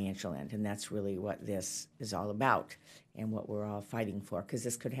on the financial end. And that's really what this is all about and what we're all fighting for, because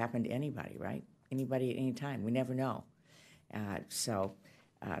this could happen to anybody, right? Anybody at any time. We never know. So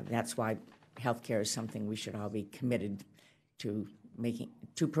that's why healthcare is something we should all be committed to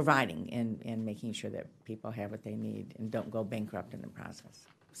providing and making sure that people have what they need and don't go bankrupt in the process.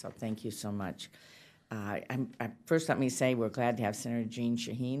 So thank you so much. First, let me say we're glad to have Senator Jean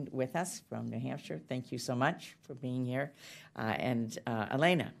Shaheen with us from New Hampshire. Thank you so much for being here. And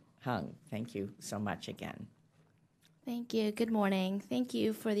Elena Hung, thank you so much again. Thank you. Good morning. Thank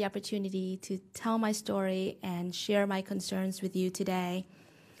you for the opportunity to tell my story and share my concerns with you today.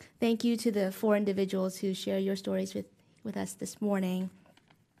 Thank you to the 4 individuals who share your stories with us this morning.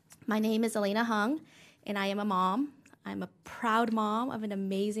 My name is Elena Hung, and I am a mom. I'm a proud mom of an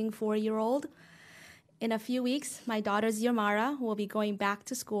amazing 4-year-old. In a few weeks, my daughter Xiomara will be going back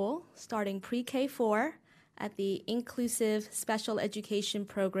to school, starting pre-K 4 at the inclusive special education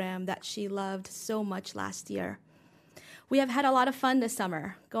program that she loved so much last year. We have had a lot of fun this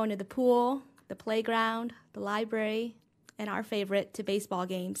summer, going to the pool, the playground, the library, and our favorite, to baseball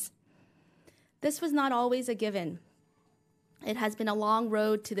games. This was not always a given. It has been a long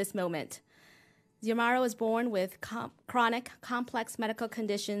road to this moment. Xiomara was born with chronic, complex medical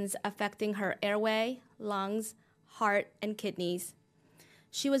conditions affecting her airway, lungs, heart, and kidneys.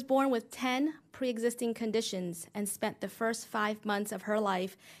 She was born with 10 pre-existing conditions and spent the first 5 months of her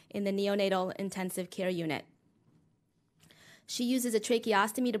life in the neonatal intensive care unit. She uses a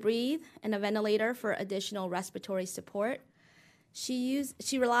tracheostomy to breathe and a ventilator for additional respiratory support. She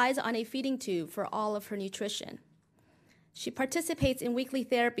relies on a feeding tube for all of her nutrition. She participates in weekly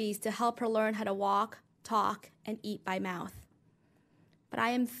therapies to help her learn how to walk, talk, and eat by mouth. But I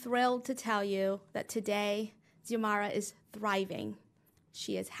am thrilled to tell you that today, Xiomara is thriving.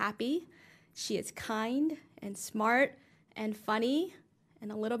 She is happy, she is kind and smart and funny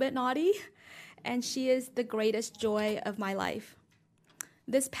and a little bit naughty, and she is the greatest joy of my life.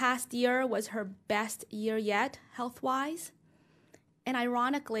 This past year was her best year yet, health-wise. And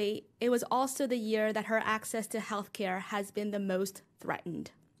ironically, it was also the year that her access to healthcare has been the most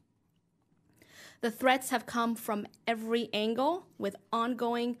threatened. The threats have come from every angle, with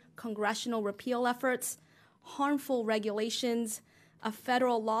ongoing congressional repeal efforts, harmful regulations, a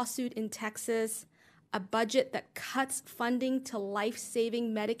federal lawsuit in Texas, a budget that cuts funding to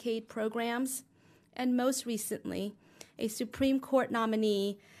life-saving Medicaid programs, and most recently, a Supreme Court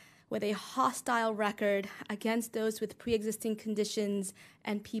nominee with a hostile record against those with pre-existing conditions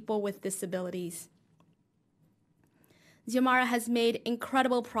and people with disabilities. Xiomara has made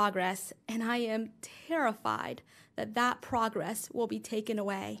incredible progress, and I am terrified that that progress will be taken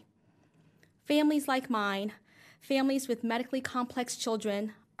away. Families like mine, families with medically complex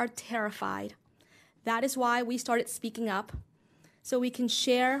children, are terrified. That is why we started speaking up, so we can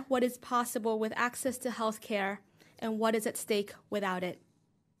share what is possible with access to health care and what is at stake without it.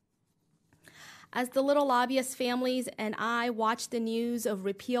 As the little lobbyist families and I watched the news of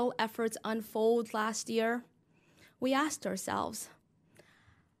repeal efforts unfold last year, we asked ourselves,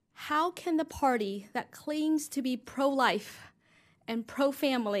 how can the party that claims to be pro-life and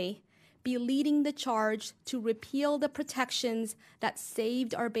pro-family be leading the charge to repeal the protections that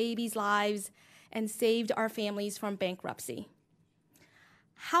saved our babies' lives and saved our families from bankruptcy?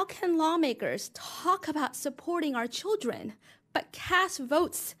 How can lawmakers talk about supporting our children but cast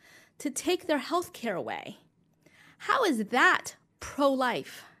votes to take their health care away? How is that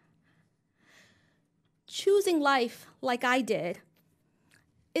pro-life? Choosing life like I did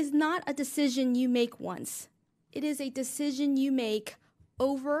is not a decision you make once. It is a decision you make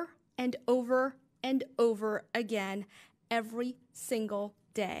over and over and over again every single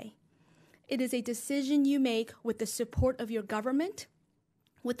day. It is a decision you make with the support of your government,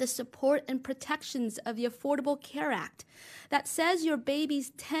 with the support and protections of the Affordable Care Act that says your baby's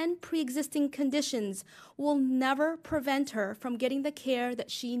 10 pre-existing conditions will never prevent her from getting the care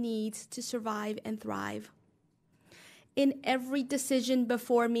that she needs to survive and thrive. In every decision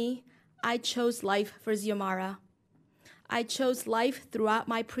before me, I chose life for Xiomara. I chose life throughout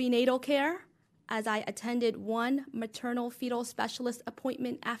my prenatal care as I attended one maternal fetal specialist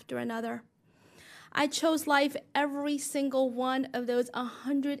appointment after another. I chose life every single one of those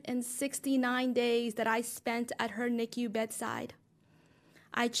 169 days that I spent at her NICU bedside.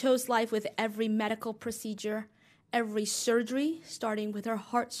 I chose life with every medical procedure, every surgery, starting with her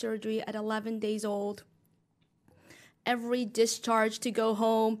heart surgery at 11 days old, every discharge to go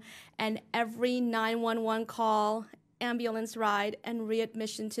home, and every 911 call ambulance ride and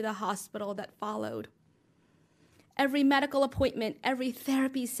readmission to the hospital that followed. Every medical appointment, every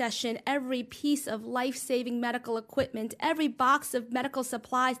therapy session, every piece of life-saving medical equipment, every box of medical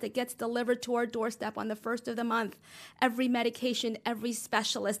supplies that gets delivered to our doorstep on the first of the month, every medication, every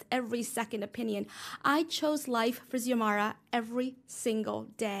specialist, every second opinion. I chose life for Xiomara every single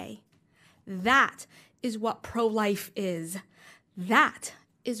day. That is what pro-life is. That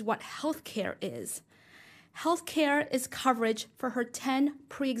is what healthcare is. Healthcare is coverage for her 10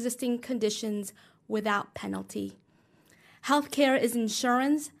 pre-existing conditions without penalty. Healthcare is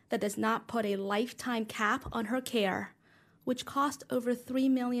insurance that does not put a lifetime cap on her care, which cost over $3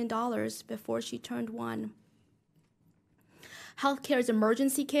 million before she turned 1. Healthcare is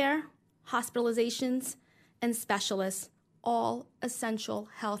emergency care, hospitalizations, and specialists, all essential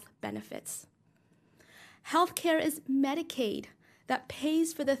health benefits. Healthcare is Medicaid that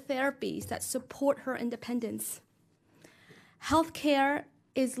pays for the therapies that support her independence. Healthcare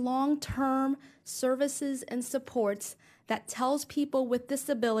is long-term services and supports that tells people with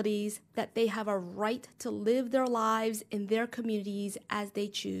disabilities that they have a right to live their lives in their communities as they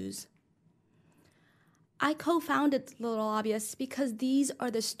choose. I co-founded Little Lobbyists because these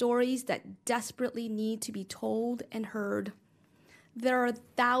are the stories that desperately need to be told and heard. There are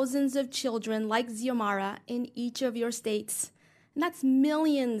thousands of children like Xiomara in each of your states, and that's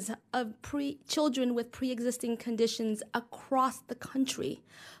millions of children with pre-existing conditions across the country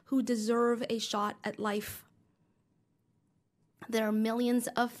who deserve a shot at life. There are millions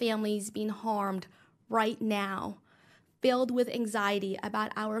of families being harmed right now, filled with anxiety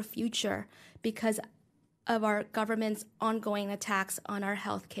about our future because of our government's ongoing attacks on our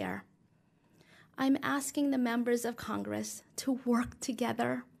health care. I'm asking the members of Congress to work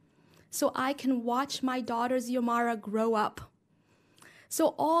together so I can watch my daughter Xiomara grow up,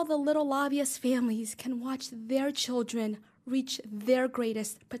 so all the Little Lobbyist families can watch their children reach their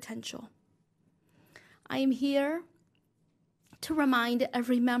greatest potential. I am here to remind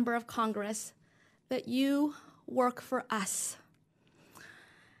every member of Congress that you work for us.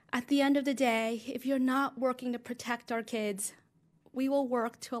 At the end of the day, if you're not working to protect our kids, we will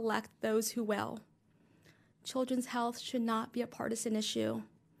work to elect those who will. Children's health should not be a partisan issue.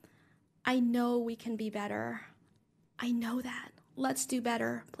 I know we can be better. I know that. Let's do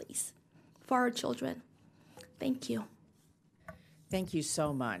better, please, for our children. Thank you. Thank you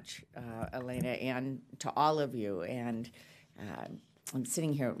so much, Elena, and to all of you. And I'm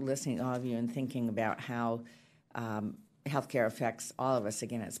sitting here listening to all of you and thinking about how healthcare affects all of us.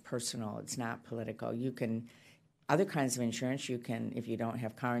 Again, it's personal. It's not political. You can, other kinds of insurance, you can, if you don't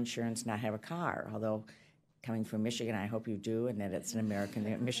have car insurance, not have a car. Although, coming from Michigan, I hope you do, and that it's an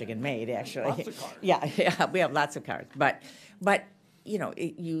American, Michigan-made, actually. Lots of cars. Yeah, we have lots of cars. But you know,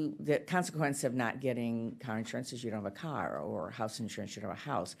 the consequence of not getting car insurance is you don't have a car, or house insurance, you don't have a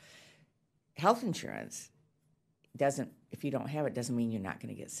house. Health insurance doesn't, if you don't have it, doesn't mean you're not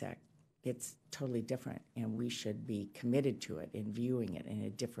going to get sick. It's totally different, and we should be committed to it and viewing it in a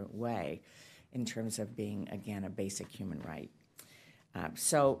different way in terms of being, again, a basic human right.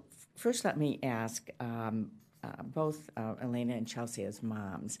 So first let me ask both Elena and Chelsea as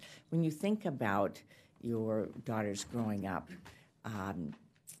moms, when you think about your daughters growing up,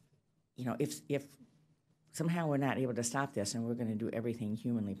 you know, if somehow we're not able to stop this and we're going to do everything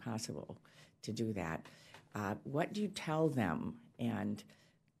humanly possible to do that, what do you tell them? And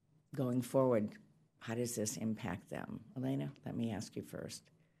going forward, how does this impact them? Elena, let me ask you first.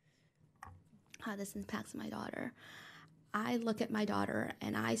 How this impacts my daughter. I look at my daughter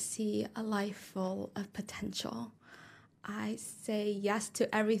and I see a life full of potential. I say yes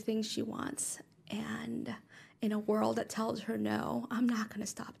to everything she wants. And in a world that tells her no, I'm not going to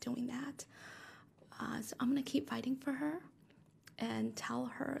stop doing that. So I'm going to keep fighting for her and tell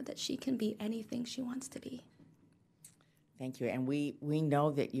her that she can be anything she wants to be. Thank you. And we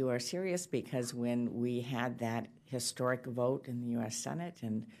know that you are serious, because when we had that historic vote in the U.S. Senate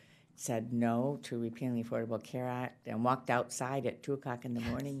and said no to repealing the Affordable Care Act and walked outside at 2 o'clock in the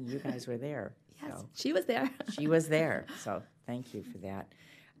morning, you guys were there. Yes, So she was there. she was there. So thank you for that.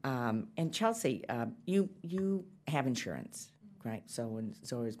 And Chelsea, you have insurance, right? So when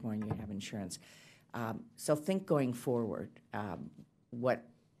Zoe was born, you have insurance. So think going forward, what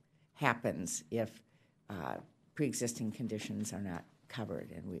happens if pre-existing conditions are not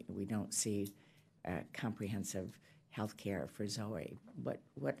covered and we don't see comprehensive health care for Zoe? What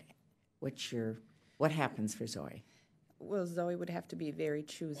happens for Zoe? Well, Zoe would have to be very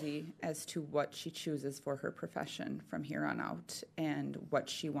choosy as to what she chooses for her profession from here on out and what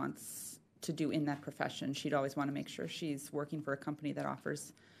she wants to do in that profession. She'd always want to make sure she's working for a company that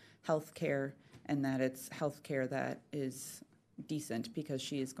offers health care and that it's health care that is decent, because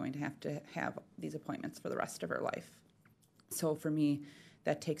she is going to have these appointments for the rest of her life. So for me,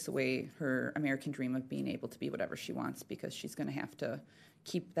 that takes away her American dream of being able to be whatever she wants, because she's going to have to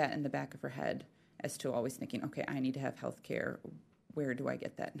keep that in the back of her head as to always thinking, okay, I need to have health care. Where do I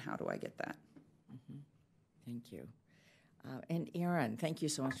get that, and how do I get that? Mm-hmm. Thank you. And Erin, thank you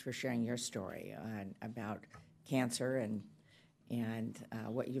so much for sharing your story about cancer and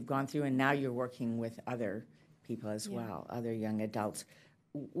what you've gone through, and now you're working with other people as well, other young adults.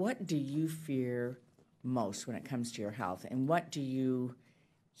 What do you fear most when it comes to your health, and what do you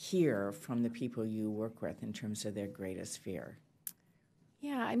hear from the people you work with in terms of their greatest fear?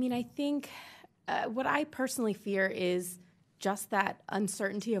 Yeah, I mean, I think what I personally fear is just that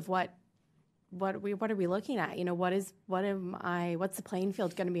uncertainty of what are we looking at? You know, what's the playing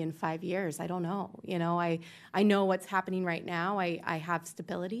field going to be in 5 years? I don't know. You know, I know what's happening right now. I have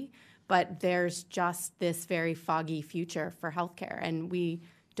stability, but there's just this very foggy future for healthcare, and we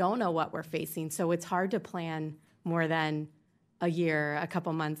don't know what we're facing. So it's hard to plan more than a year, a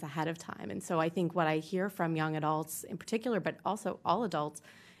couple months ahead of time. And so I think what I hear from young adults in particular, but also all adults,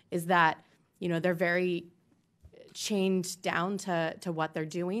 is that, you know, they're very chained down to what they're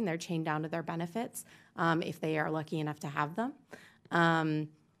doing. They're chained down to their benefits if they are lucky enough to have them.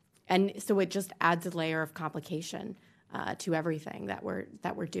 And so it just adds a layer of complication to everything that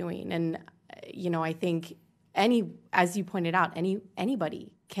we're doing. And, you know, I think as you pointed out,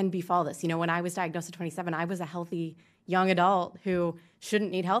 anybody can befall this. You know, when I was diagnosed at 27, I was a healthy young adult who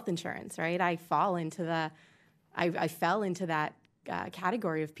shouldn't need health insurance, right? I fell into that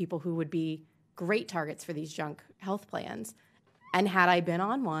category of people who would be great targets for these junk health plans. And had I been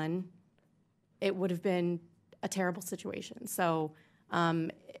on one, it would have been a terrible situation. So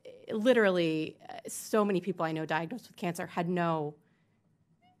literally, so many people I know diagnosed with cancer had no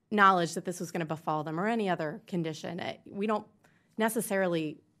knowledge that this was going to befall them or any other condition. We don't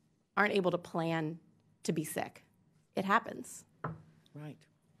necessarily aren't able to plan to be sick. It happens. Right.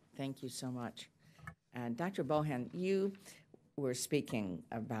 Thank you so much. And Dr. Bohan, you were speaking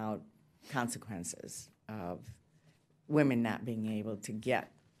about consequences of women not being able to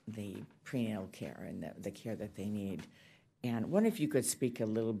get the prenatal care and the care that they need. And I wonder if you could speak a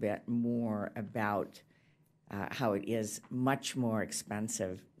little bit more about how it is much more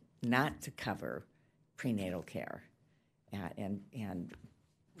expensive not to cover prenatal care and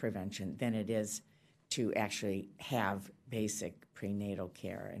prevention than it is to actually have basic prenatal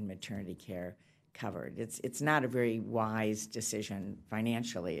care and maternity care covered. It's not a very wise decision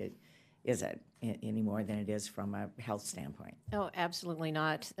financially, is it, any more than it is from a health standpoint? Oh, absolutely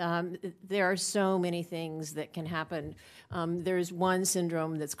not. There are so many things that can happen. There's one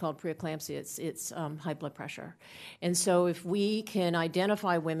syndrome that's called preeclampsia. It's high blood pressure. And so if we can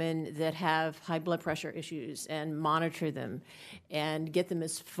identify women that have high blood pressure issues and monitor them and get them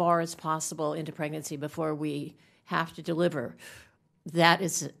as far as possible into pregnancy before we have to deliver, that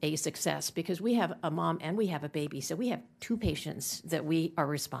is a success, because we have a mom and we have a baby. So we have two patients that we are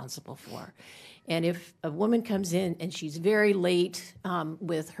responsible for. And if a woman comes in and she's very late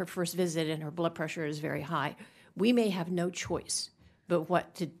with her first visit and her blood pressure is very high, we may have no choice but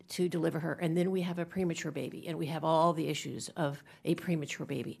what to deliver her. And then we have a premature baby, and we have all the issues of a premature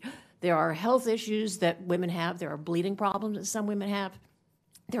baby. There are health issues that women have. There are bleeding problems that some women have.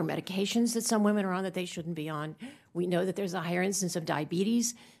 There are medications that some women are on that they shouldn't be on. We know that there's a higher incidence of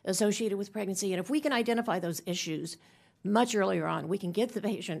diabetes associated with pregnancy. And if we can identify those issues much earlier on, we can get the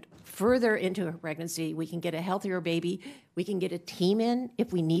patient further into her pregnancy. We can get a healthier baby. We can get a team in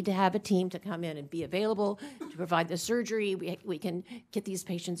if we need to have a team to come in and be available to provide the surgery. We can get these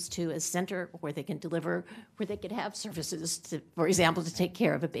patients to a center where they can deliver, where they could have services, for example, to take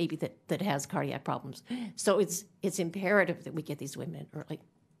care of a baby that has cardiac problems. So it's imperative that we get these women early.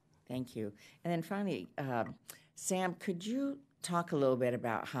 Thank you. And then finally, Sam, could you talk a little bit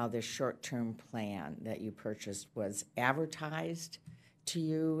about how this short-term plan that you purchased was advertised to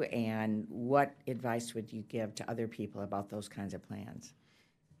you, and what advice would you give to other people about those kinds of plans?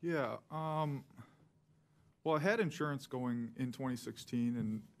 Yeah. Well, I had insurance going in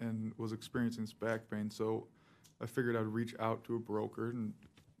 2016 and was experiencing this back pain, so I figured I'd reach out to a broker and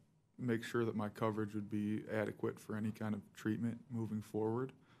make sure that my coverage would be adequate for any kind of treatment moving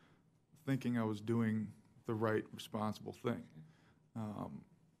forward, thinking I was doing the right, responsible thing.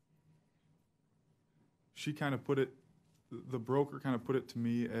 She kind of put it, the broker kind of put it to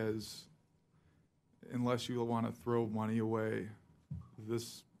me as, unless you want to throw money away,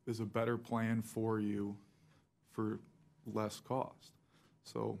 this is a better plan for you for less cost.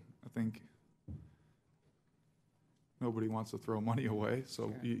 So I think nobody wants to throw money away,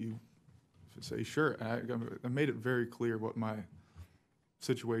 so you say, sure. I made it very clear what my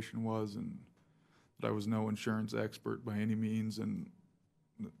situation was and that I was no insurance expert by any means, and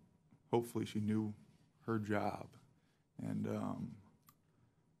hopefully she knew her job. And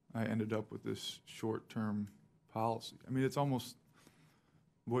I ended up with this short-term policy. I mean, it's almost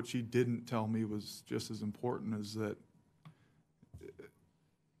what she didn't tell me was just as important, is that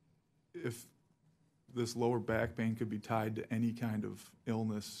if this lower back pain could be tied to any kind of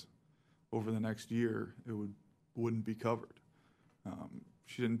illness over the next year, it wouldn't be covered.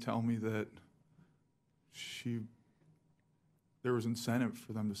 She didn't tell me that there was incentive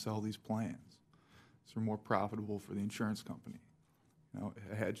for them to sell these plans, so they're more profitable for the insurance company. You know,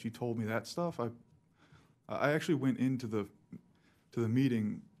 had she told me that stuff, I actually went into the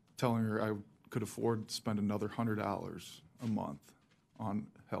meeting telling her I could afford to spend another $100 a month on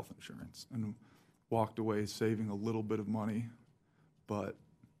health insurance, and walked away saving a little bit of money, but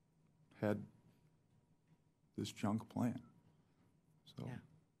had this junk plan. So. Yeah.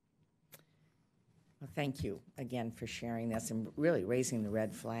 Well, thank you again for sharing this and really raising the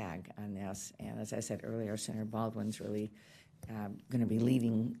red flag on this. And as I said earlier, Senator Baldwin's really going to be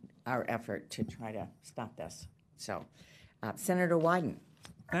leading our effort to try to stop this. So, Senator Wyden.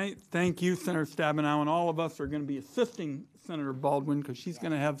 Thank you, Senator Stabenow, and all of us are going to be assisting Senator Baldwin because she's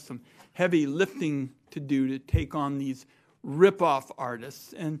going to have some heavy lifting to do to take on these rip-off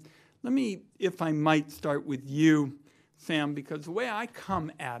artists. And let me, if I might, start with you, Sam, because the way I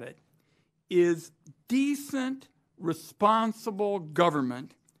come at it is decent, responsible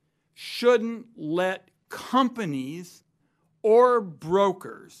government shouldn't let companies or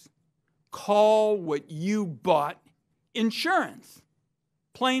brokers call what you bought insurance.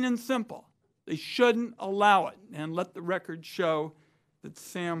 Plain and simple. They shouldn't allow it. And let the record show that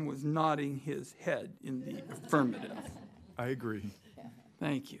Sam was nodding his head in the affirmative. I agree.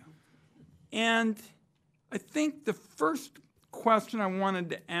 Thank you. And I think the first question I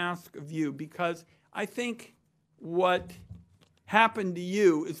wanted to ask of you, because I think what happened to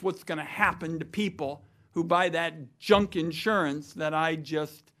you is what's going to happen to people who buy that junk insurance that I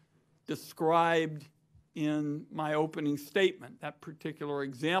just described in my opening statement, that particular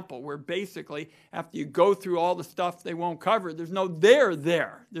example, where basically after you go through all the stuff they won't cover, there's no there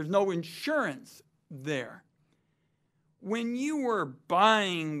there. There's no insurance there. When you were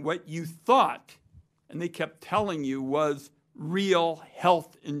buying what you thought, and they kept telling you was real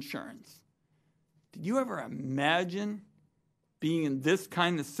health insurance, did you ever imagine being in this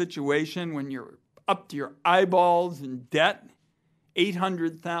kind of situation when you're up to your eyeballs in debt,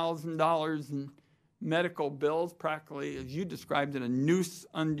 $800,000 in medical bills, practically, as you described it, a noose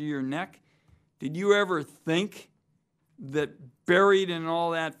under your neck? Did you ever think that buried in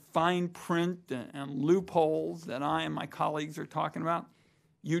all that fine print and loopholes that I and my colleagues are talking about,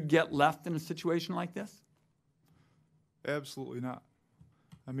 you'd get left in a situation like this? Absolutely not.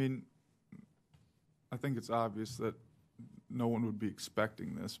 I mean, I think it's obvious that no one would be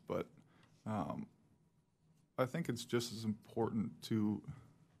expecting this, but I think it's just as important to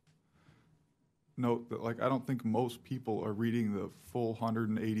note that, like, I don't think most people are reading the full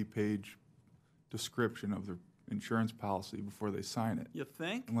 180-page description of their insurance policy before they sign it. You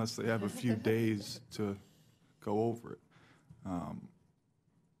think? Unless they have a few days to go over it.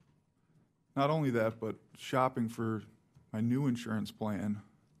 Not only that, but shopping for my new insurance plan,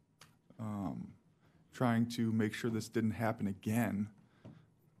 trying to make sure this didn't happen again.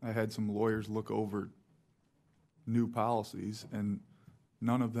 I had some lawyers look over new policies, and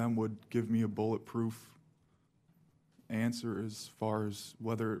none of them would give me a bulletproof answer as far as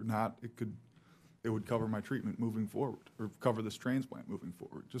whether or not it would cover my treatment moving forward, or cover this transplant moving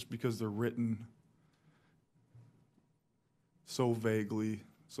forward, just because they're written so vaguely,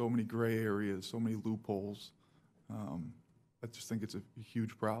 so many gray areas, so many loopholes. I just think it's a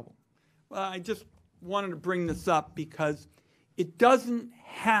huge problem. Well, I just wanted to bring this up because it doesn't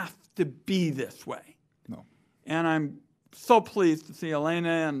have to be this way. No. And I'm so pleased to see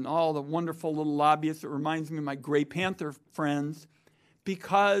Elena and all the wonderful little lobbyists. It reminds me of my Gray Panther friends,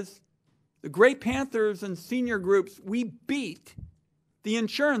 because the Gray Panthers and senior groups, we beat the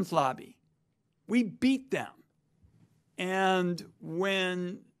insurance lobby. We beat them. And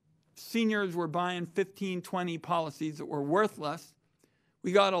when seniors were buying 15, 20 policies that were worthless,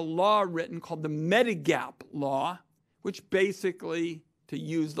 we got a law written called the Medigap Law, which basically, to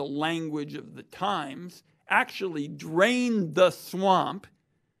use the language of the times, actually drained the swamp,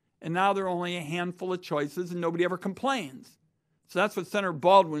 and now there are only a handful of choices and nobody ever complains. So that's what Senator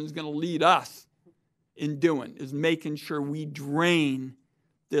Baldwin is going to lead us in doing, is making sure we drain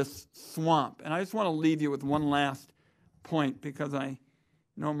this swamp. And I just want to leave you with one last point, because I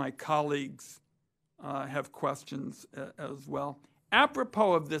I know my colleagues have questions as well.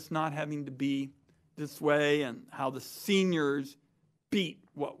 Apropos of this not having to be this way and how the seniors beat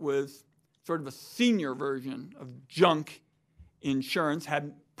what was sort of a senior version of junk insurance,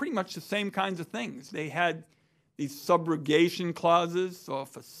 had pretty much the same kinds of things. They had these subrogation clauses, so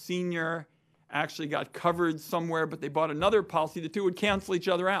if a senior actually got covered somewhere but they bought another policy, the two would cancel each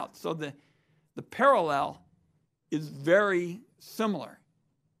other out. So the parallel is very similar.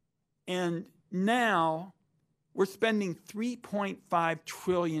 And now we're spending $3.5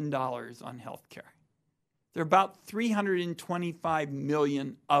 trillion on health care. There are about 325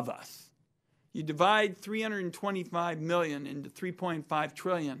 million of us. You divide 325 million into 3.5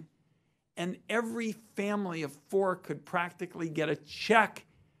 trillion, and every family of four could practically get a check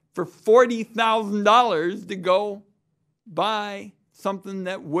for $40,000 to go buy something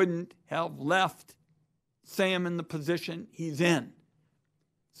that wouldn't have left Sam in the position he's in.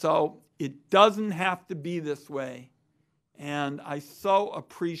 So it doesn't have to be this way. And I so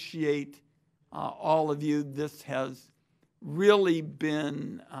appreciate all of you. This has really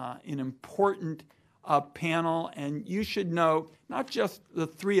been an important panel. And you should know, not just the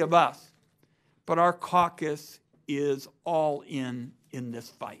three of us, but our caucus is all in this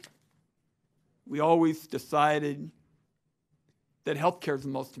fight. We always decided that healthcare is the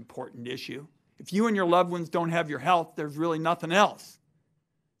most important issue. If you and your loved ones don't have your health, there's really nothing else.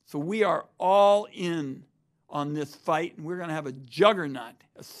 So we are all in on this fight, and we're going to have a juggernaut,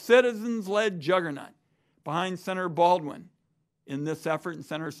 a citizens-led juggernaut behind Senator Baldwin in this effort. And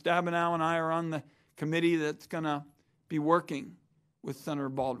Senator Stabenow and I are on the committee that's going to be working with Senator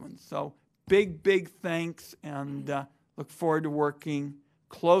Baldwin. So big, big thanks, and look forward to working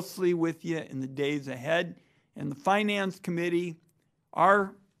closely with you in the days ahead. And the Finance Committee,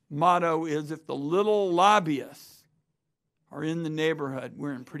 our motto is, if the little lobbyists are in the neighborhood,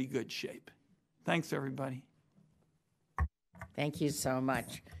 we're in pretty good shape. Thanks, everybody. Thank you so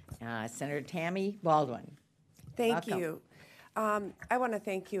much. Senator Tammy Baldwin. Thank Welcome. you. I want to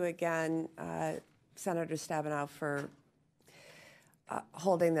thank you again, Senator Stabenow, for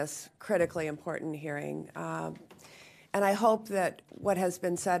holding this critically important hearing. And I hope that what has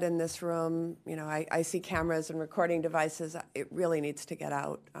been said in this room, you know, I see cameras and recording devices, it really needs to get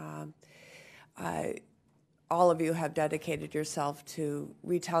out. All of you have dedicated yourself to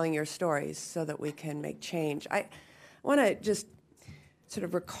retelling your stories so that we can make change. I want to just sort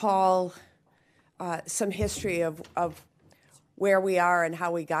of recall some history of where we are and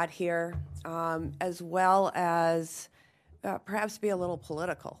how we got here, as well as perhaps be a little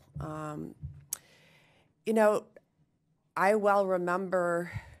political. You know, I well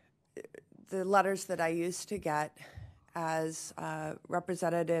remember the letters that I used to get as a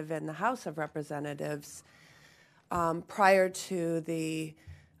representative in the House of Representatives prior to the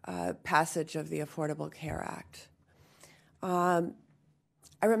passage of the Affordable Care Act.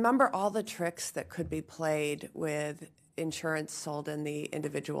 I remember all the tricks that could be played with insurance sold in the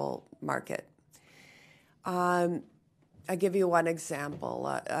individual market. I'll give you one example.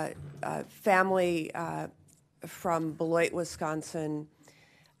 A family from Beloit, Wisconsin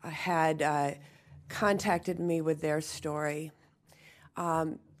had contacted me with their story.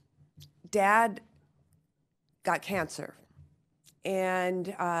 Dad got cancer, and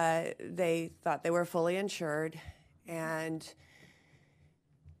they thought they were fully insured, and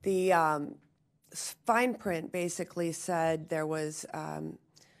the fine print basically said there was a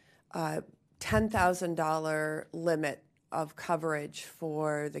 $10,000 limit of coverage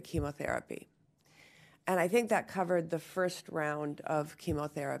for the chemotherapy. And I think that covered the first round of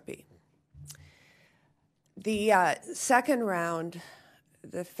chemotherapy. The second round,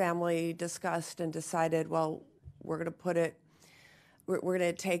 the family discussed and decided, well, we're going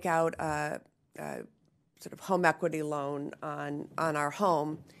to take out a sort of home equity loan on our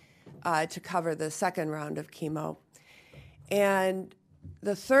home to cover the second round of chemo. And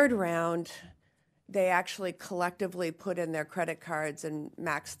the third round, they actually collectively put in their credit cards and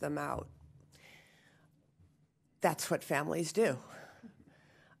maxed them out. That's what families do.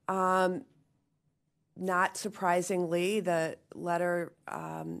 Not surprisingly, the letter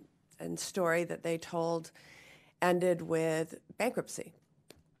and story that they told ended with bankruptcy.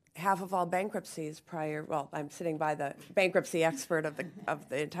 Half of all bankruptcies prior, well, I'm sitting by the bankruptcy expert of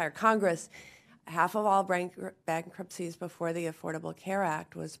the entire Congress, half of all bankruptcies before the Affordable Care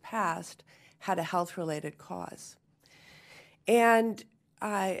Act was passed had a health-related cause. And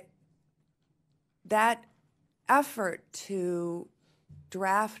that effort to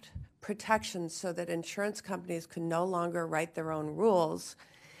draft protections so that insurance companies could no longer write their own rules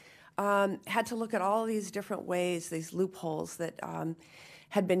had to look at all these different ways, these loopholes that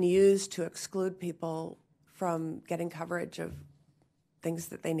had been used to exclude people from getting coverage of things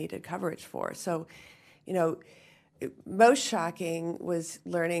that they needed coverage for. So, you know, most shocking was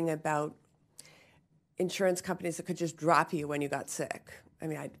learning about insurance companies that could just drop you when you got sick. I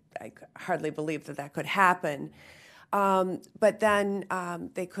mean, I hardly believed that that could happen. But then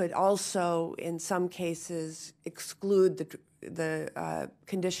they could also, in some cases, exclude the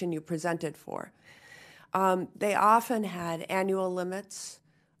condition you presented for. They often had annual limits,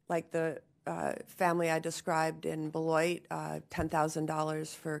 like the family I described in Beloit,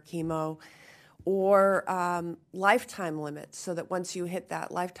 $10,000 for chemo, or lifetime limits, so that once you hit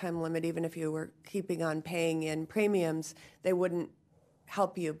that lifetime limit, even if you were keeping on paying in premiums, they wouldn't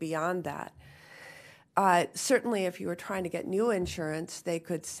help you beyond that. Certainly, if you were trying to get new insurance, they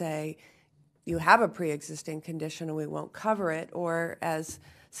could say, you have a pre-existing condition and we won't cover it, or as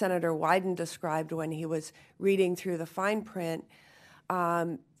Senator Wyden described when he was reading through the fine print,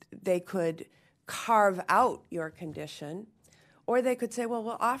 they could carve out your condition, or they could say, well,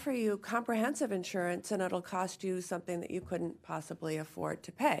 we'll offer you comprehensive insurance and it'll cost you something that you couldn't possibly afford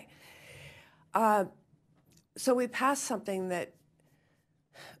to pay. So we passed something that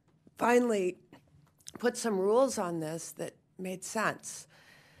finally put some rules on this that made sense.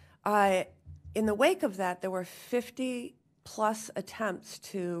 In the wake of that, there were 50-plus attempts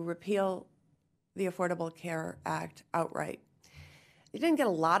to repeal the Affordable Care Act outright. It didn't get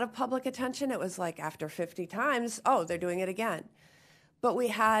a lot of public attention. It was like after 50 times, oh, they're doing it again. But we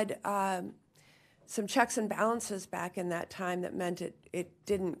had some checks and balances back in that time that meant it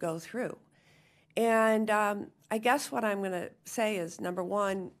didn't go through. And I guess what I'm going to say is, number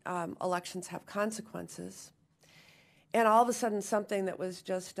one, elections have consequences. And all of a sudden, something that was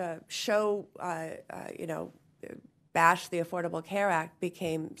just a show, bash the Affordable Care Act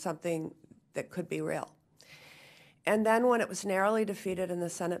became something that could be real. And then when it was narrowly defeated in the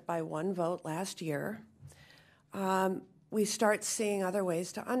Senate by 1 vote last year, we start seeing other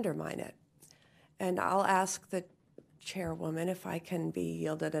ways to undermine it. And I'll ask the chairwoman if I can be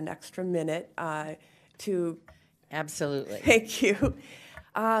yielded an extra minute to... Absolutely. Thank you.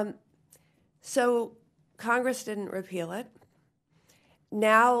 So Congress didn't repeal it.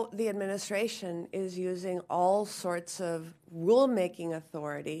 Now the administration is using all sorts of rulemaking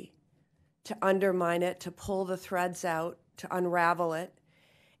authority to undermine it, to pull the threads out, to unravel it.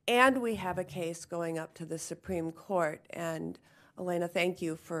 And we have a case going up to the Supreme Court. And Elena, thank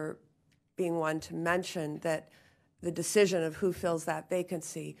you for being one to mention that the decision of who fills that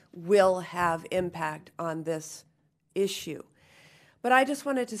vacancy will have impact on this issue. But I just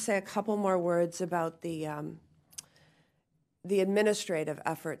wanted to say a couple more words about the administrative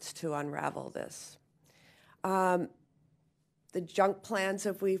efforts to unravel this. The junk plans,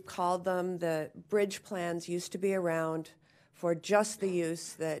 if we've called them, the bridge plans used to be around for just the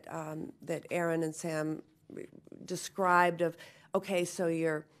use that that Aaron and Sam described of, okay, so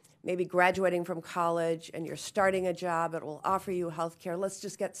you're maybe graduating from college and you're starting a job, it will offer you health care, let's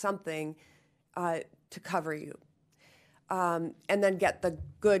just get something to cover you. And then get the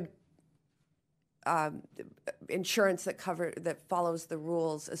good insurance that follows the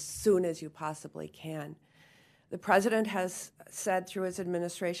rules as soon as you possibly can. The president has said through his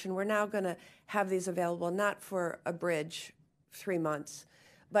administration, we're now going to have these available not for a bridge, 3 months,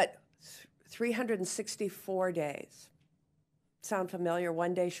 but 364 days. Sound familiar?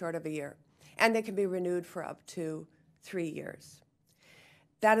 1 day short of a year. And they can be renewed for up to 3 years.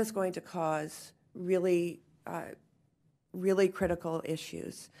 That is going to cause really critical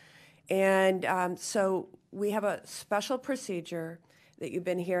issues. And so we have a special procedure that you've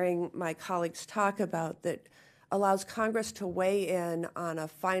been hearing my colleagues talk about that allows Congress to weigh in on a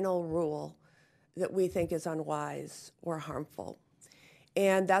final rule that we think is unwise or harmful.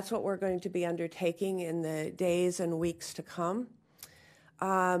 And that's what we're going to be undertaking in the days and weeks to come.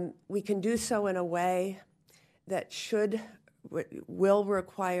 We can do so in a way that will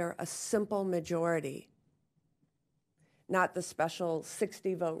require a simple majority, not the special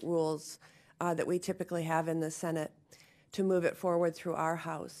 60-vote rules that we typically have in the Senate, to move it forward through our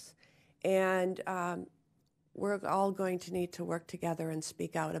House. And we're all going to need to work together and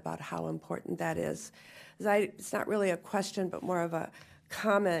speak out about how important that is. It's not really a question, but more of a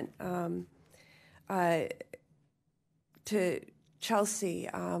comment to Chelsea.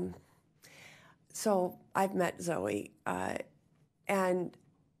 So I've met Zoe, and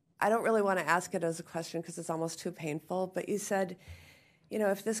I don't really want to ask it as a question because it's almost too painful, but you said,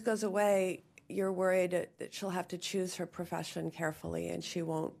 if this goes away, you're worried that she'll have to choose her profession carefully and she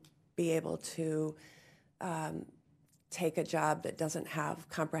won't be able to take a job that doesn't have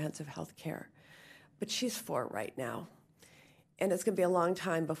comprehensive health care. But she's 4 right now. and it's going to be a long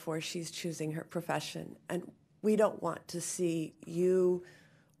time before she's choosing her profession. And we don't want to see you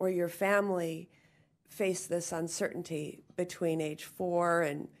or your family face this uncertainty between age 4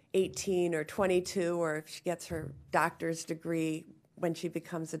 and 18 or 22, or if she gets her doctor's degree when she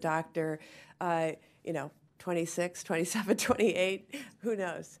becomes a doctor, 26, 27, 28, who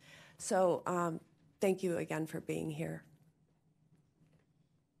knows? So thank you again for being here.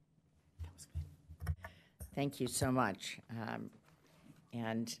 Thank you so much.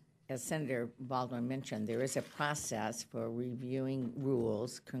 And as Senator Baldwin mentioned, there is a process for reviewing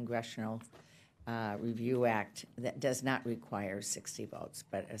rules, Congressional Review Act, that does not require 60 votes,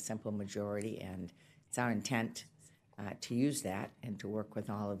 but a simple majority. And it's our intent to use that and to work with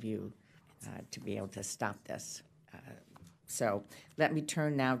all of you to be able to stop this. So let me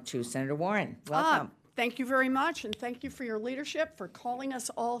turn now to Senator Warren. Welcome. Thank you very much, and thank you for your leadership, for calling us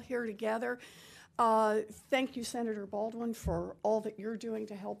all here together. Thank you, Senator Baldwin, for all that you're doing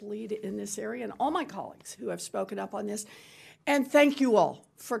to help lead in this area, and all my colleagues who have spoken up on this. And thank you all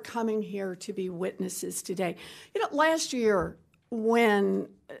for coming here to be witnesses today. Last year, when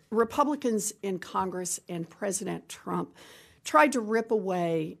Republicans in Congress and President Trump tried to rip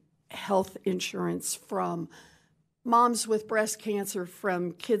away health insurance from moms with breast cancer,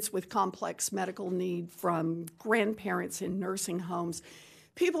 from kids with complex medical need, from grandparents in nursing homes,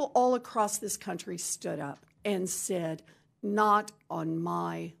 people all across this country stood up and said, not on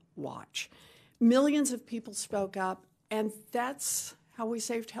my watch. Millions of people spoke up, and that's how we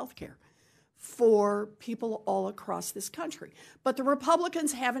saved health care for people all across this country. But the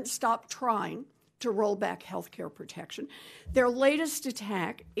Republicans haven't stopped trying to roll back health care protection. Their latest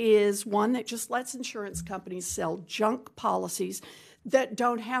attack is one that just lets insurance companies sell junk policies that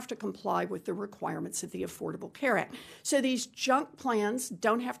don't have to comply with the requirements of the Affordable Care Act. So these junk plans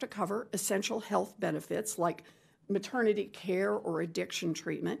don't have to cover essential health benefits like maternity care or addiction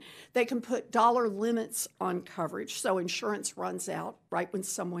treatment. They can put dollar limits on coverage so insurance runs out right when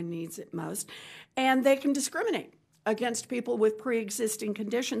someone needs it most. And they can discriminate against people with pre-existing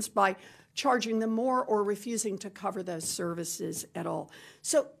conditions by charging them more or refusing to cover those services at all.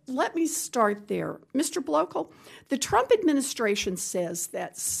 So let me start there. Mr. Blokel, the Trump administration says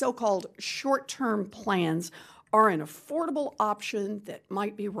that so-called short-term plans are an affordable option that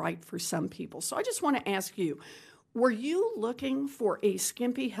might be right for some people. So I just want to ask you, were you looking for a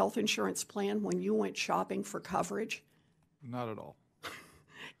skimpy health insurance plan when you went shopping for coverage? Not at all.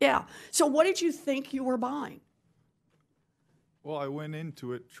 Yeah. So what did you think you were buying? Well, I went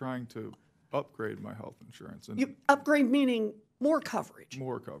into it trying to upgrade my health insurance. And You upgrade meaning more coverage.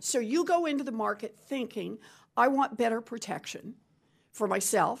 more coverage. So you go into the market thinking, I want better protection for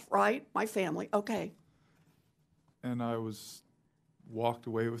myself, right? My family. Okay. And I walked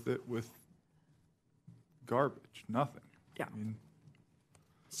away with it with garbage, nothing. Yeah. I mean,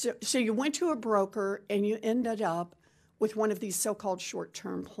 So you went to a broker and you ended up with one of these so-called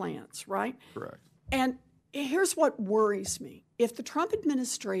short-term plans, right? correct. And here's what worries me. If the Trump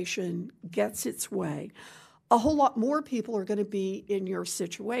administration gets its way, a whole lot more people are going to be in your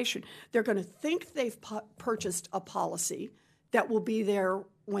situation. They're going to think they've purchased a policy that will be there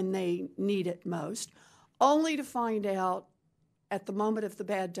when they need it most, only to find out at the moment of the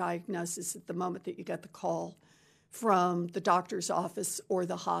bad diagnosis, at the moment that you get the call from the doctor's office or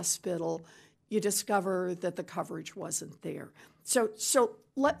the hospital, you discover that the coverage wasn't there. So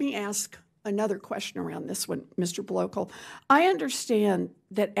let me ask another question around this one, Mr. Blokel. I understand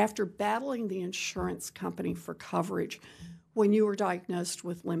that after battling the insurance company for coverage when you were diagnosed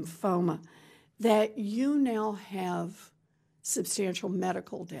with lymphoma, that you now have substantial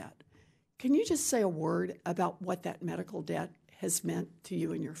medical debt. Can you just say a word about what that medical debt has meant to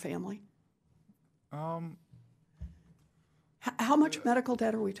you and your family? How much medical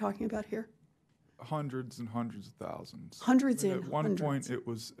debt are we talking about here? Hundreds and hundreds of thousands. Hundreds and At one hundreds. point, it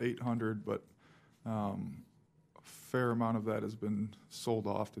was 800, but a fair amount of that has been sold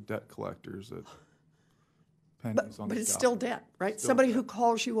off to debt collectors at pennies on the But it's dollar. still debt, right? Still Somebody debt. who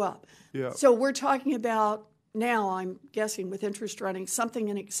calls you up. Yeah. So we're talking about now, I'm guessing with interest running, something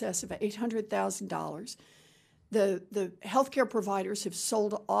in excess of $800,000. The healthcare providers have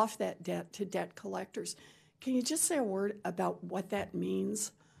sold off that debt to debt collectors. Can you just say a word about what that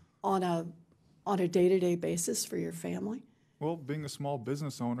means on a day-to-day basis for your family? Well, being a small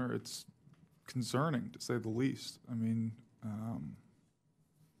business owner, it's concerning, to say the least. I mean,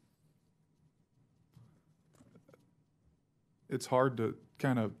 it's hard to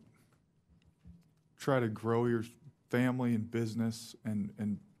kind of try to grow your family and business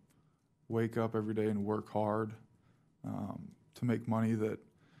and wake up every day and work hard to make money that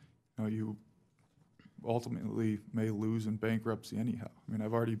you ultimately may lose in bankruptcy anyhow. I mean,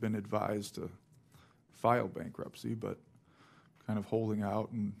 I've already been advised to file bankruptcy, but kind of holding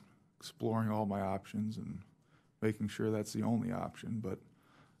out and exploring all my options and making sure that's the only option. But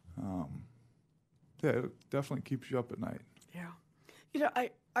yeah, it definitely keeps you up at night. Yeah. You know, I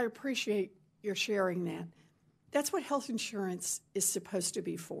appreciate your sharing that. That's what health insurance is supposed to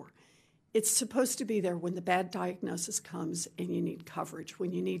be for. It's supposed to be there when the bad diagnosis comes and you need coverage,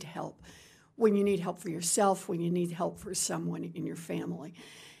 when you need help for yourself, when you need help for someone in your family.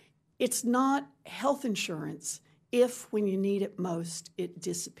 It's not health insurance if, when you need it most, it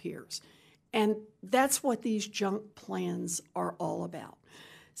disappears. And that's what these junk plans are all about.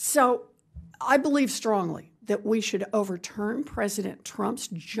 So I believe strongly that we should overturn President Trump's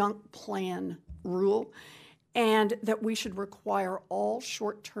junk plan rule, and that we should require all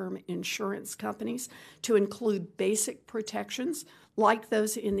short-term insurance companies to include basic protections like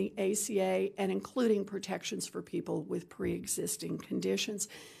those in the ACA, and including protections for people with pre-existing conditions.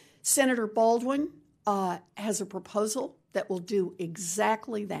 Senator Baldwin has a proposal that will do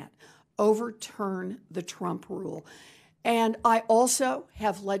exactly that, overturn the Trump rule. And I also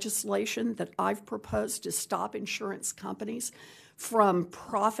have legislation that I've proposed to stop insurance companies from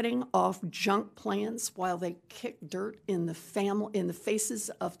profiting off junk plans while they kick dirt in the faces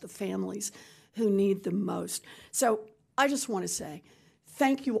of the families who need them most. So I just want to say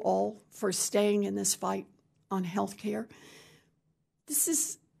thank you all for staying in this fight on health care. This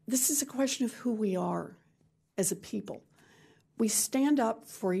is a question of who we are as a people. We stand up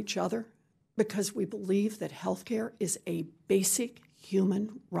for each other because we believe that health care is a basic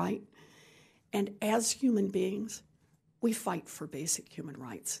human right. And as human beings, we fight for basic human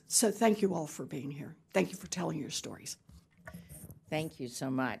rights. So thank you all for being here. Thank you for telling your stories. Thank you so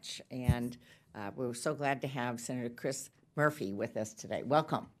much. And we're so glad to have Senator Chris Murphy with us today.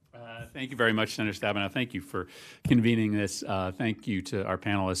 Welcome. Thank you very much, Senator Stabenow. Thank you for convening this. Thank you to our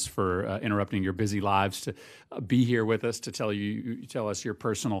panelists for interrupting your busy lives to be here with us to tell us your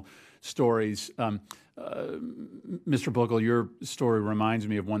personal stories. Mr. Buckle, your story reminds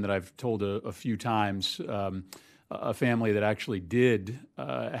me of one that I've told a few times. A family that actually did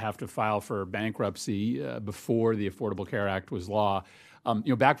have to file for bankruptcy before the Affordable Care Act was law.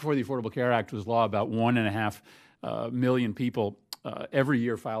 Back before the Affordable Care Act was law, about 1.5 million people every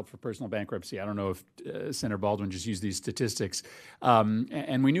year filed for personal bankruptcy. I don't know if Senator Baldwin just used these statistics.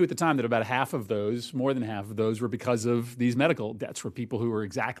 And we knew at the time that about half of those, more than half of those, were because of these medical debts for people who were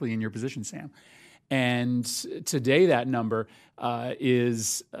exactly in your position, Sam. And today that number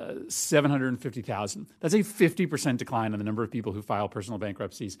is 750,000. That's a 50% decline in the number of people who file personal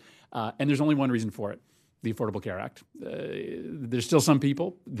bankruptcies. And there's only one reason for it, the Affordable Care Act. There's still some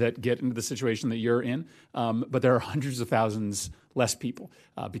people that get into the situation that you're in, but there are hundreds of thousands less people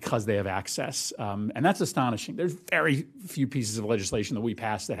because they have access. And that's astonishing. There's very few pieces of legislation that we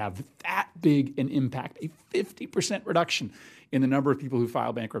pass that have that big an impact, a 50% reduction in the number of people who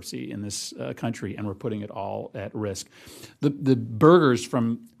file bankruptcy in this country, and we're putting it all at risk. The Bergers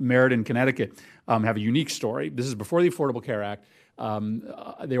from Meriden, Connecticut have a unique story. This is before the Affordable Care Act.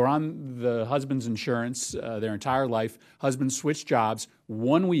 They were on the husband's insurance their entire life. Husband switched jobs.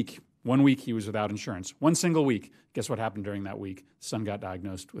 1 week he was without insurance. One single week. Guess what happened during that week? Son got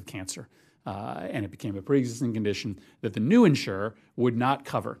diagnosed with cancer. And it became a pre-existing condition that the new insurer would not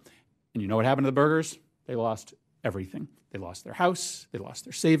cover. And you know what happened to the Bergers? They lost everything. They lost their house, they lost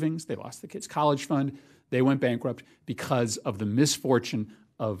their savings, they lost the kids' college fund. They went bankrupt because of the misfortune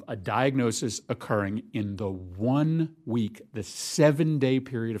of a diagnosis occurring in the 1 week, the 7-day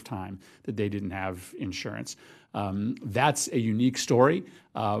period of time that they didn't have insurance. That's a unique story,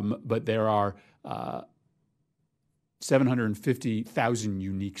 but there are 750,000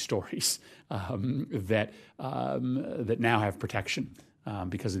 unique stories that now have protection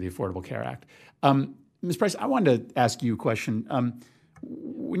because of the Affordable Care Act. Ms. Price, I wanted to ask you a question.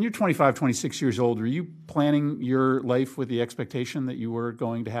 When you're 25, 26 years old, were you planning your life with the expectation that you were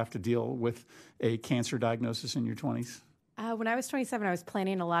going to have to deal with a cancer diagnosis in your 20s? When I was 27, I was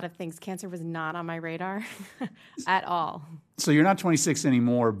planning a lot of things. Cancer was not on my radar at all. So you're not 26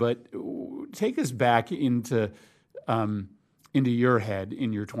 anymore, but take us back into your head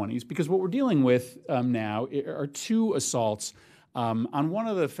in your 20s, because what we're dealing with now are two assaults on one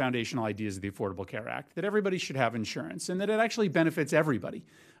of the foundational ideas of the Affordable Care Act, that everybody should have insurance and that it actually benefits everybody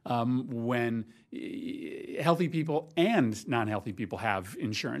when healthy people and non-healthy people have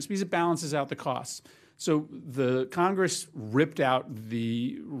insurance, because it balances out the costs. So the Congress ripped out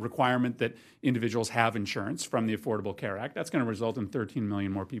the requirement that individuals have insurance from the Affordable Care Act. That's going to result in 13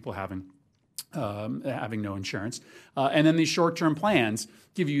 million more people having having no insurance. And then these short-term plans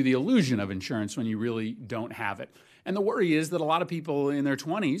give you the illusion of insurance when you really don't have it. And the worry is that a lot of people in their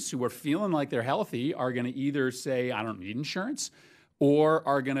 20s who are feeling like they're healthy are going to either say, I don't need insurance, or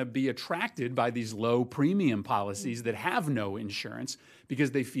are going to be attracted by these low premium policies that have no insurance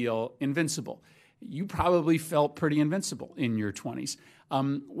because they feel invincible. You probably felt pretty invincible in your 20s.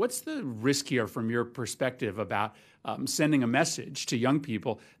 What's the risk here from your perspective about sending a message to young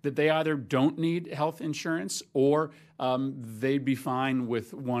people that they either don't need health insurance or they'd be fine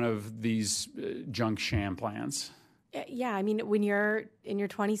with one of these junk sham plans? Yeah, I mean, when you're in your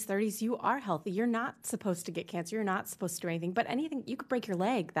 20s, 30s, you are healthy. You're not supposed to get cancer. You're not supposed to do anything. But anything, you could break your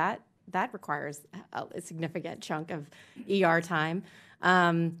leg. That requires a significant chunk of ER time.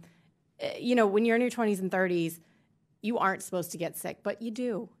 You know, when you're in your 20s and 30s, you aren't supposed to get sick, but you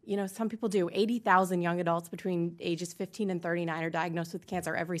do. You know, some people do. 80,000 young adults between ages 15 and 39 are diagnosed with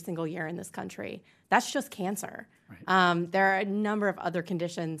cancer every single year in this country. That's just cancer. Right. There are a number of other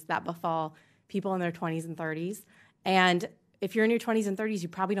conditions that befall people in their 20s and 30s. And if you're in your 20s and 30s, you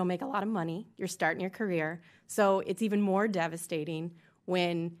probably don't make a lot of money. You're starting your career. So it's even more devastating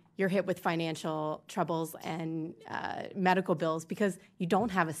when you're hit with financial troubles and medical bills because you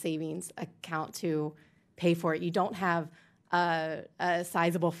don't have a savings account to pay for it. You don't have a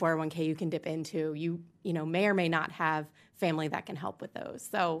sizable 401k you can dip into. You may or may not have family that can help with those.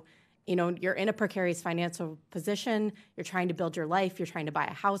 So, you know, you're in a precarious financial position. You're trying to build your life. You're trying to buy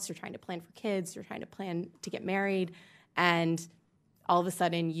a house. You're trying to plan for kids. You're trying to plan to get married. And all of a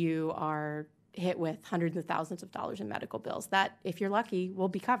sudden you are hit with hundreds of thousands of dollars in medical bills that, if you're lucky, will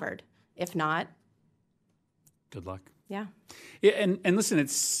be covered. If not, good luck. Yeah. Yeah, and listen,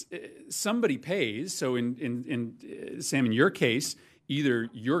 it's somebody pays. So in Sam, in your case, either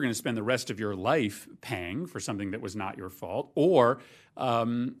you're going to spend the rest of your life paying for something that was not your fault, or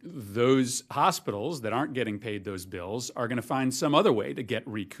those hospitals that aren't getting paid those bills are going to find some other way to get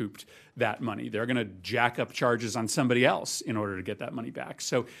recouped that money. They're going to jack up charges on somebody else in order to get that money back.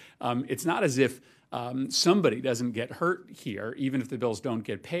 So it's not as if somebody doesn't get hurt here, even if the bills don't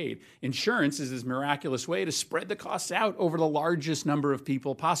get paid. Insurance is this miraculous way to spread the costs out over the largest number of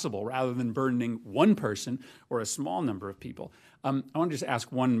people possible, rather than burdening one person or a small number of people. I want to just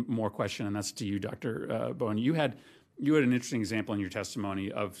ask one more question, and that's to you, Dr. Bowen. You had an interesting example in your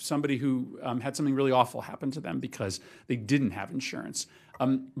testimony of somebody who had something really awful happen to them because they didn't have insurance.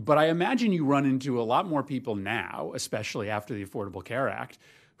 But I imagine you run into a lot more people now, especially after the Affordable Care Act,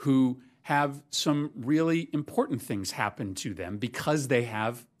 who have some really important things happen to them because they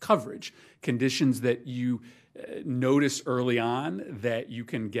have coverage, conditions that you notice early on, that you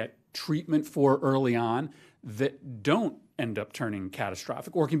can get treatment for early on, that don't end up turning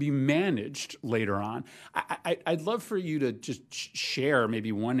catastrophic or can be managed later on. I'd love for you to just share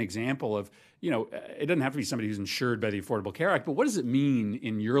maybe one example of, it doesn't have to be somebody who's insured by the Affordable Care Act, but what does it mean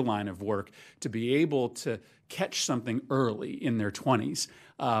in your line of work to be able to catch something early in their 20s?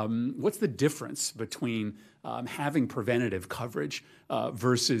 What's the difference between having preventative coverage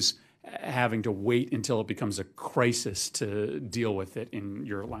versus having to wait until it becomes a crisis to deal with it in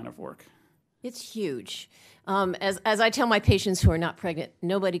your line of work? It's huge. As I tell my patients who are not pregnant,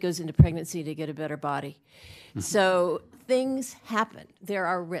 nobody goes into pregnancy to get a better body. So things happen. There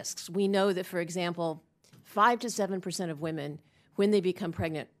are risks. We know that, for example, 5 to 7% of women, when they become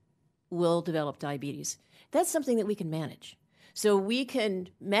pregnant, will develop diabetes. That's something that we can manage. So we can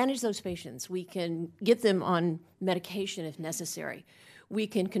manage those patients. We can get them on medication if necessary. We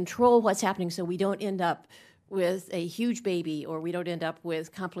can control what's happening so we don't end up with a huge baby or we don't end up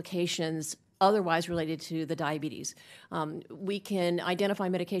with complications otherwise related to the diabetes. We can identify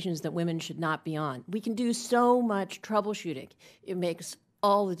medications that women should not be on. We can do so much troubleshooting. It makes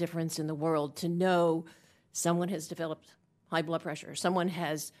all the difference in the world to know someone has developed high blood pressure, someone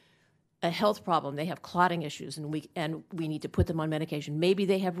has a health problem, they have clotting issues, and we need to put them on medication. Maybe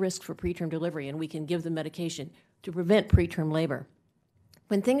they have risk for preterm delivery, and we can give them medication to prevent preterm labor.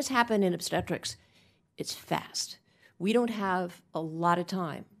 When things happen in obstetrics, it's fast. We don't have a lot of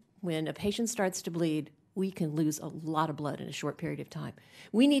time. When a patient starts to bleed, we can lose a lot of blood in a short period of time.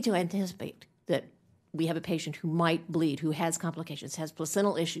 We need to anticipate that we have a patient who might bleed, who has complications, has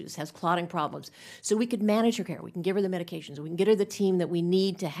placental issues, has clotting problems. So we could manage her care. We can give her the medications. We can get her the team that we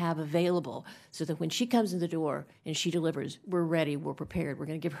need to have available so that when she comes in the door and she delivers, we're ready, we're prepared. We're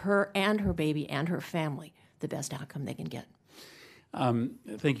going to give her and her baby and her family the best outcome they can get.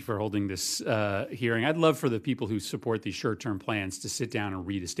 Thank you for holding this hearing. I'd love for the people who support these short-term plans to sit down and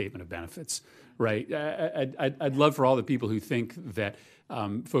read a statement of benefits, right? I'd love for all the people who think that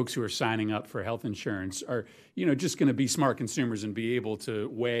folks who are signing up for health insurance are, just going to be smart consumers and be able to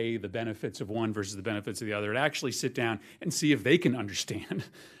weigh the benefits of one versus the benefits of the other, to actually sit down and see if they can understand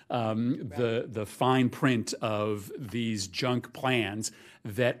the fine print of these junk plans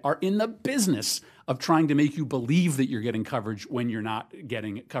that are in the business of trying to make you believe that you're getting coverage when you're not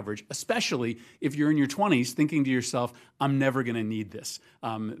getting coverage, especially if you're in your 20s thinking to yourself, I'm never going to need this.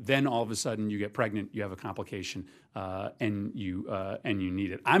 Then all of a sudden you get pregnant, you have a complication, and you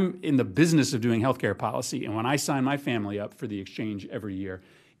need it. I'm in the business of doing healthcare policy, and when I sign my family up for the exchange every year,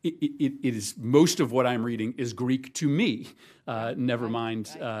 it is, most of what I'm reading is Greek to me, never mind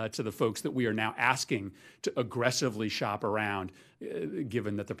to the folks that we are now asking to aggressively shop around,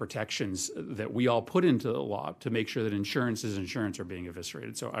 given that the protections that we all put into the law to make sure that insurance are being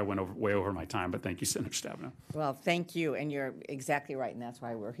eviscerated. So I went way over my time, but thank you, Senator Stabenow. Well, thank you, and you're exactly right, and that's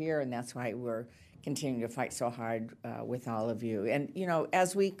why we're here, and that's why we're continuing to fight so hard with all of you. And,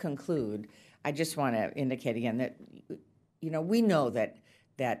 as we conclude, I just want to indicate again that, we know that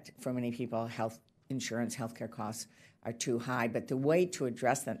for many people, healthcare costs are too high, but the way to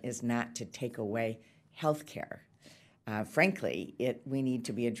address them is not to take away health care. Frankly, we need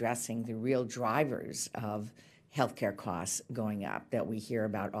to be addressing the real drivers of healthcare costs going up that we hear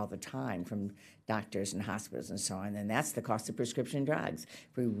about all the time from doctors and hospitals and so on, and that's the cost of prescription drugs.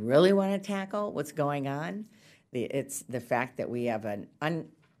 If we really want to tackle what's going on, it's the fact that we have an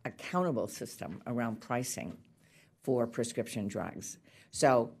unaccountable system around pricing for prescription drugs.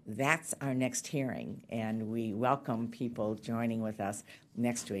 So that's our next hearing, and we welcome people joining with us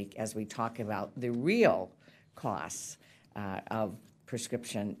next week as we talk about the real costs of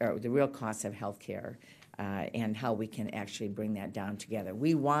prescription, or the real costs of health care, and how we can actually bring that down together.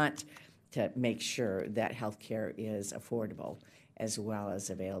 We want to make sure that health care is affordable as well as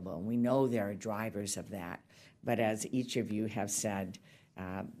available, and we know there are drivers of that. But as each of you have said,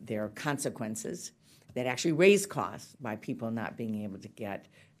 there are consequences that actually raise costs by people not being able to get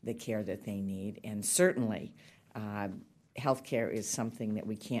the care that they need. And certainly, health care is something that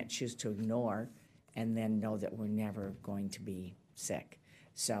we can't choose to ignore and then know that we're never going to be sick.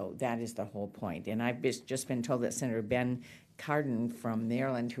 So that is the whole point. And I've just been told that Senator Ben Cardin from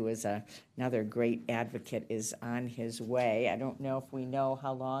Maryland, who is another great advocate, is on his way. I don't know if we know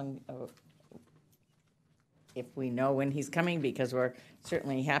how long, if we know when he's coming, because we're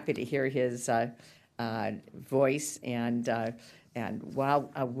certainly happy to hear his voice, and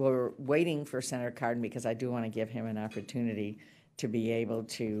while we're waiting for Senator Cardin, because I do want to give him an opportunity to be able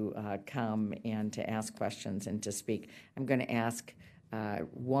to come and to ask questions and to speak, I'm going to ask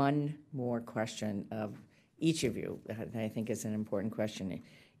one more question of each of you that I think is an important question.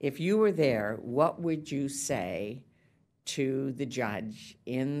 If you were there, what would you say to the judge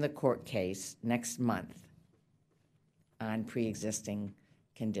in the court case next month on pre-existing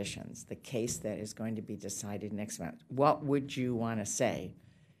conditions, the case that is going to be decided next month? What would you want to say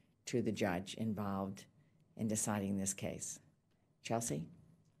to the judge involved in deciding this case? Chelsea?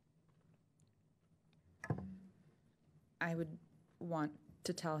 I would want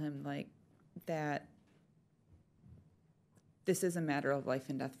to tell him that this is a matter of life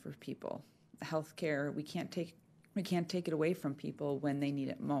and death for people. Healthcare, we can't take it away from people when they need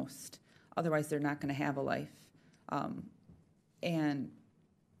it most. Otherwise, they're not going to have a life. And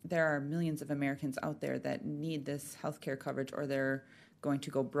there are millions of Americans out there that need this healthcare coverage, or they're going to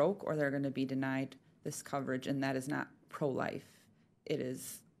go broke, or they're going to be denied this coverage, and that is not pro-life. It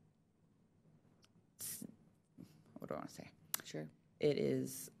is, what do I want to say? Sure. It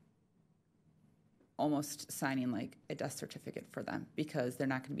is almost signing like a death certificate for them, because they're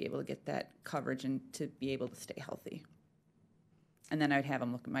not going to be able to get that coverage and to be able to stay healthy. And then I'd have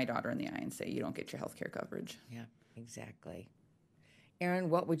them look at my daughter in the eye and say, you don't get your health care coverage. Yeah, exactly. Aaron,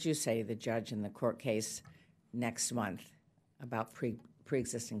 what would you say to the judge in the court case next month about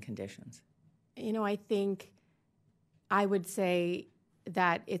pre-existing conditions? I think I would say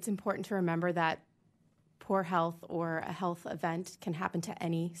that it's important to remember that poor health or a health event can happen to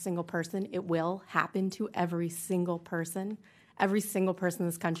any single person. It will happen to every single person. Every single person in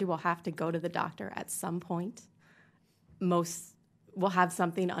this country will have to go to the doctor at some point. Most will have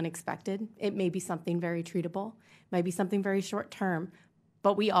something unexpected. It may be something very treatable. It might be something very short term.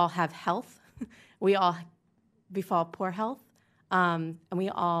 But we all have health. We all befall poor health. And we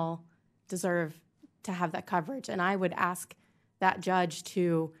all deserve to have that coverage. And I would ask that judge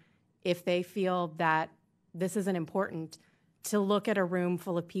to, if they feel that this isn't important, to look at a room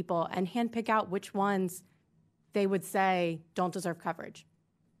full of people and handpick out which ones they would say don't deserve coverage.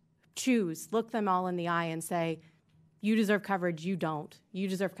 Choose, look them all in the eye and say, you deserve coverage, you don't. You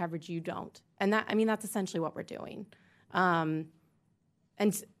deserve coverage, you don't. And that's essentially what we're doing.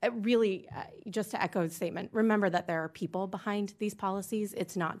 And really, just to echo the statement, remember that there are people behind these policies.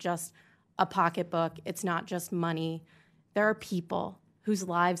 It's not just a pocketbook. It's not just money. There are people whose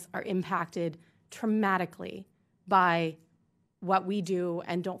lives are impacted traumatically by what we do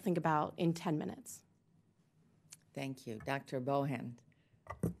and don't think about in 10 minutes. Thank you. Dr. Bohan.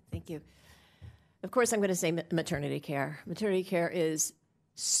 Thank you. Of course, I'm going to say maternity care. Maternity care is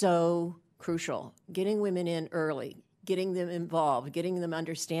so crucial. Getting women in early, getting them involved, getting them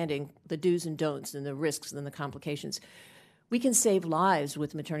understanding the do's and don'ts and the risks and the complications. We can save lives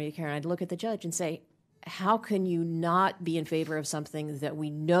with maternity care. And I'd look at the judge and say, how can you not be in favor of something that we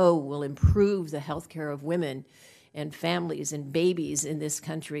know will improve the health care of women and families and babies in this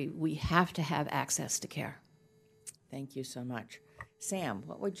country? We have to have access to care. Thank you so much. Sam,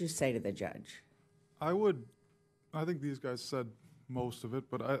 what would you say to the judge? I think these guys said most of it,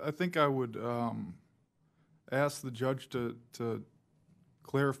 but I think I would ask the judge to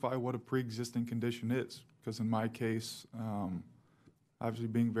clarify what a pre-existing condition is, because in my case, obviously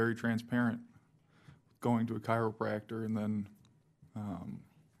being very transparent, going to a chiropractor and then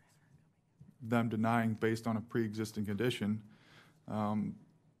them denying based on a pre-existing condition,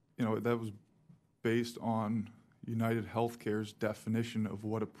 that was based on United Healthcare's definition of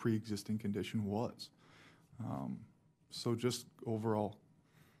what a pre-existing condition was. So just overall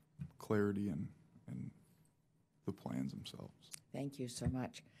clarity and the plans themselves. Thank you so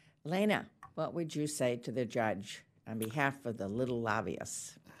much. Lena, what would you say to the judge on behalf of the little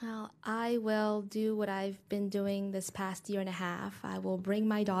lobbyists? Well, I will do what I've been doing this past year and a half. I will bring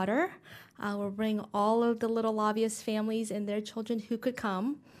my daughter. I will bring all of the little lobbyist families and their children who could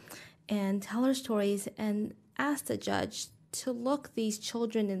come and tell our stories and ask the judge to look these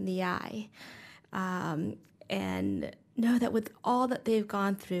children in the eye and know that with all that they've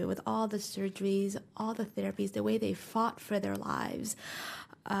gone through, with all the surgeries, all the therapies, the way they fought for their lives,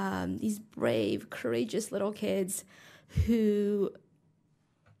 these brave, courageous little kids who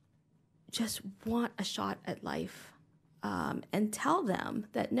just want a shot at life, and tell them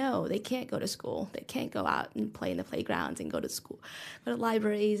that no, they can't go to school, they can't go out and play in the playgrounds and go to school, go to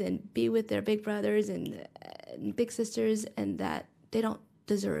libraries and be with their big brothers and big sisters, and that they don't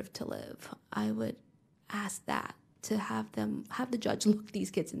deserve to live. I would ask that, to have the judge look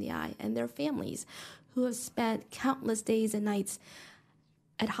these kids in the eye and their families who have spent countless days and nights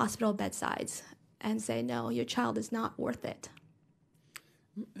at hospital bedsides and say, no, your child is not worth it.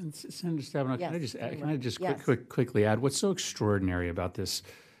 And Senator Stabenow, Yes, can I just yes. quickly add, what's so extraordinary about this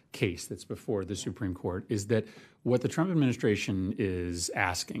case that's before the Supreme Court is that what the Trump administration is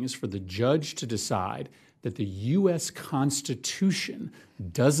asking is for the judge to decide that the U.S. Constitution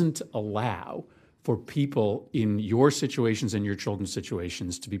doesn't allow for people in your situations and your children's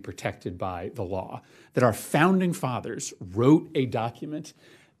situations to be protected by the law, that our founding fathers wrote a document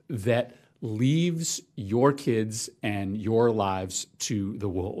that leaves your kids and your lives to the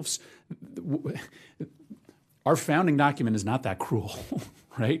wolves. Our founding document is not that cruel,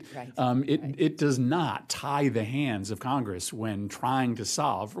 right? It does not tie the hands of Congress when trying to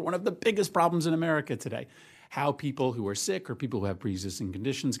solve for one of the biggest problems in America today, how people who are sick or people who have pre-existing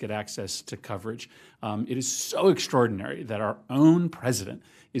conditions get access to coverage. It is so extraordinary that our own president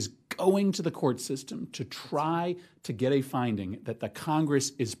is going to the court system to try to get a finding that the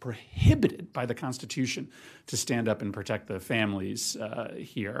Congress is prohibited by the Constitution to stand up and protect the families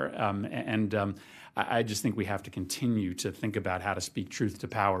here. I just think we have to continue to think about how to speak truth to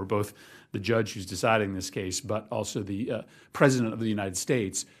power, both the judge who's deciding this case, but also the President of the United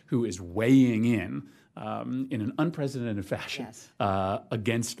States, who is weighing in an unprecedented fashion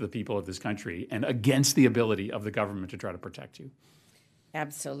against the people of this country and against the ability of the government to try to protect you.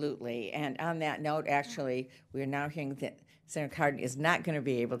 Absolutely. And on that note, actually, we're now hearing that Senator Cardin is not going to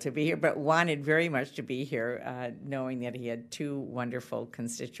be able to be here, but wanted very much to be here, knowing that he had two wonderful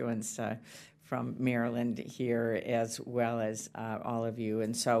constituents from Maryland here, as well as all of you.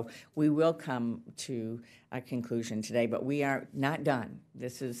 And so we will come to a conclusion today, but we are not done.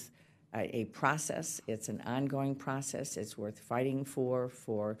 This is a process. It's an ongoing process. It's worth fighting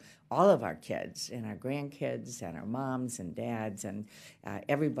for all of our kids and our grandkids and our moms and dads and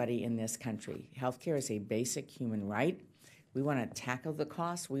everybody in this country. Healthcare is a basic human right. We want to tackle the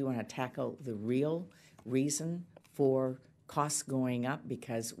costs. We want to tackle the real reason for costs going up,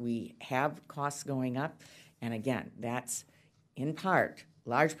 because we have costs going up. And again, that's in part,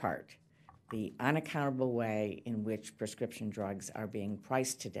 large part, the unaccountable way in which prescription drugs are being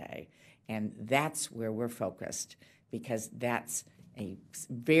priced today. And that's where we're focused, because that's a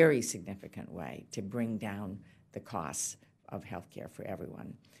very significant way to bring down the costs of healthcare for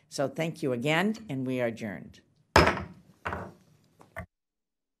everyone. So thank you again, and we are adjourned.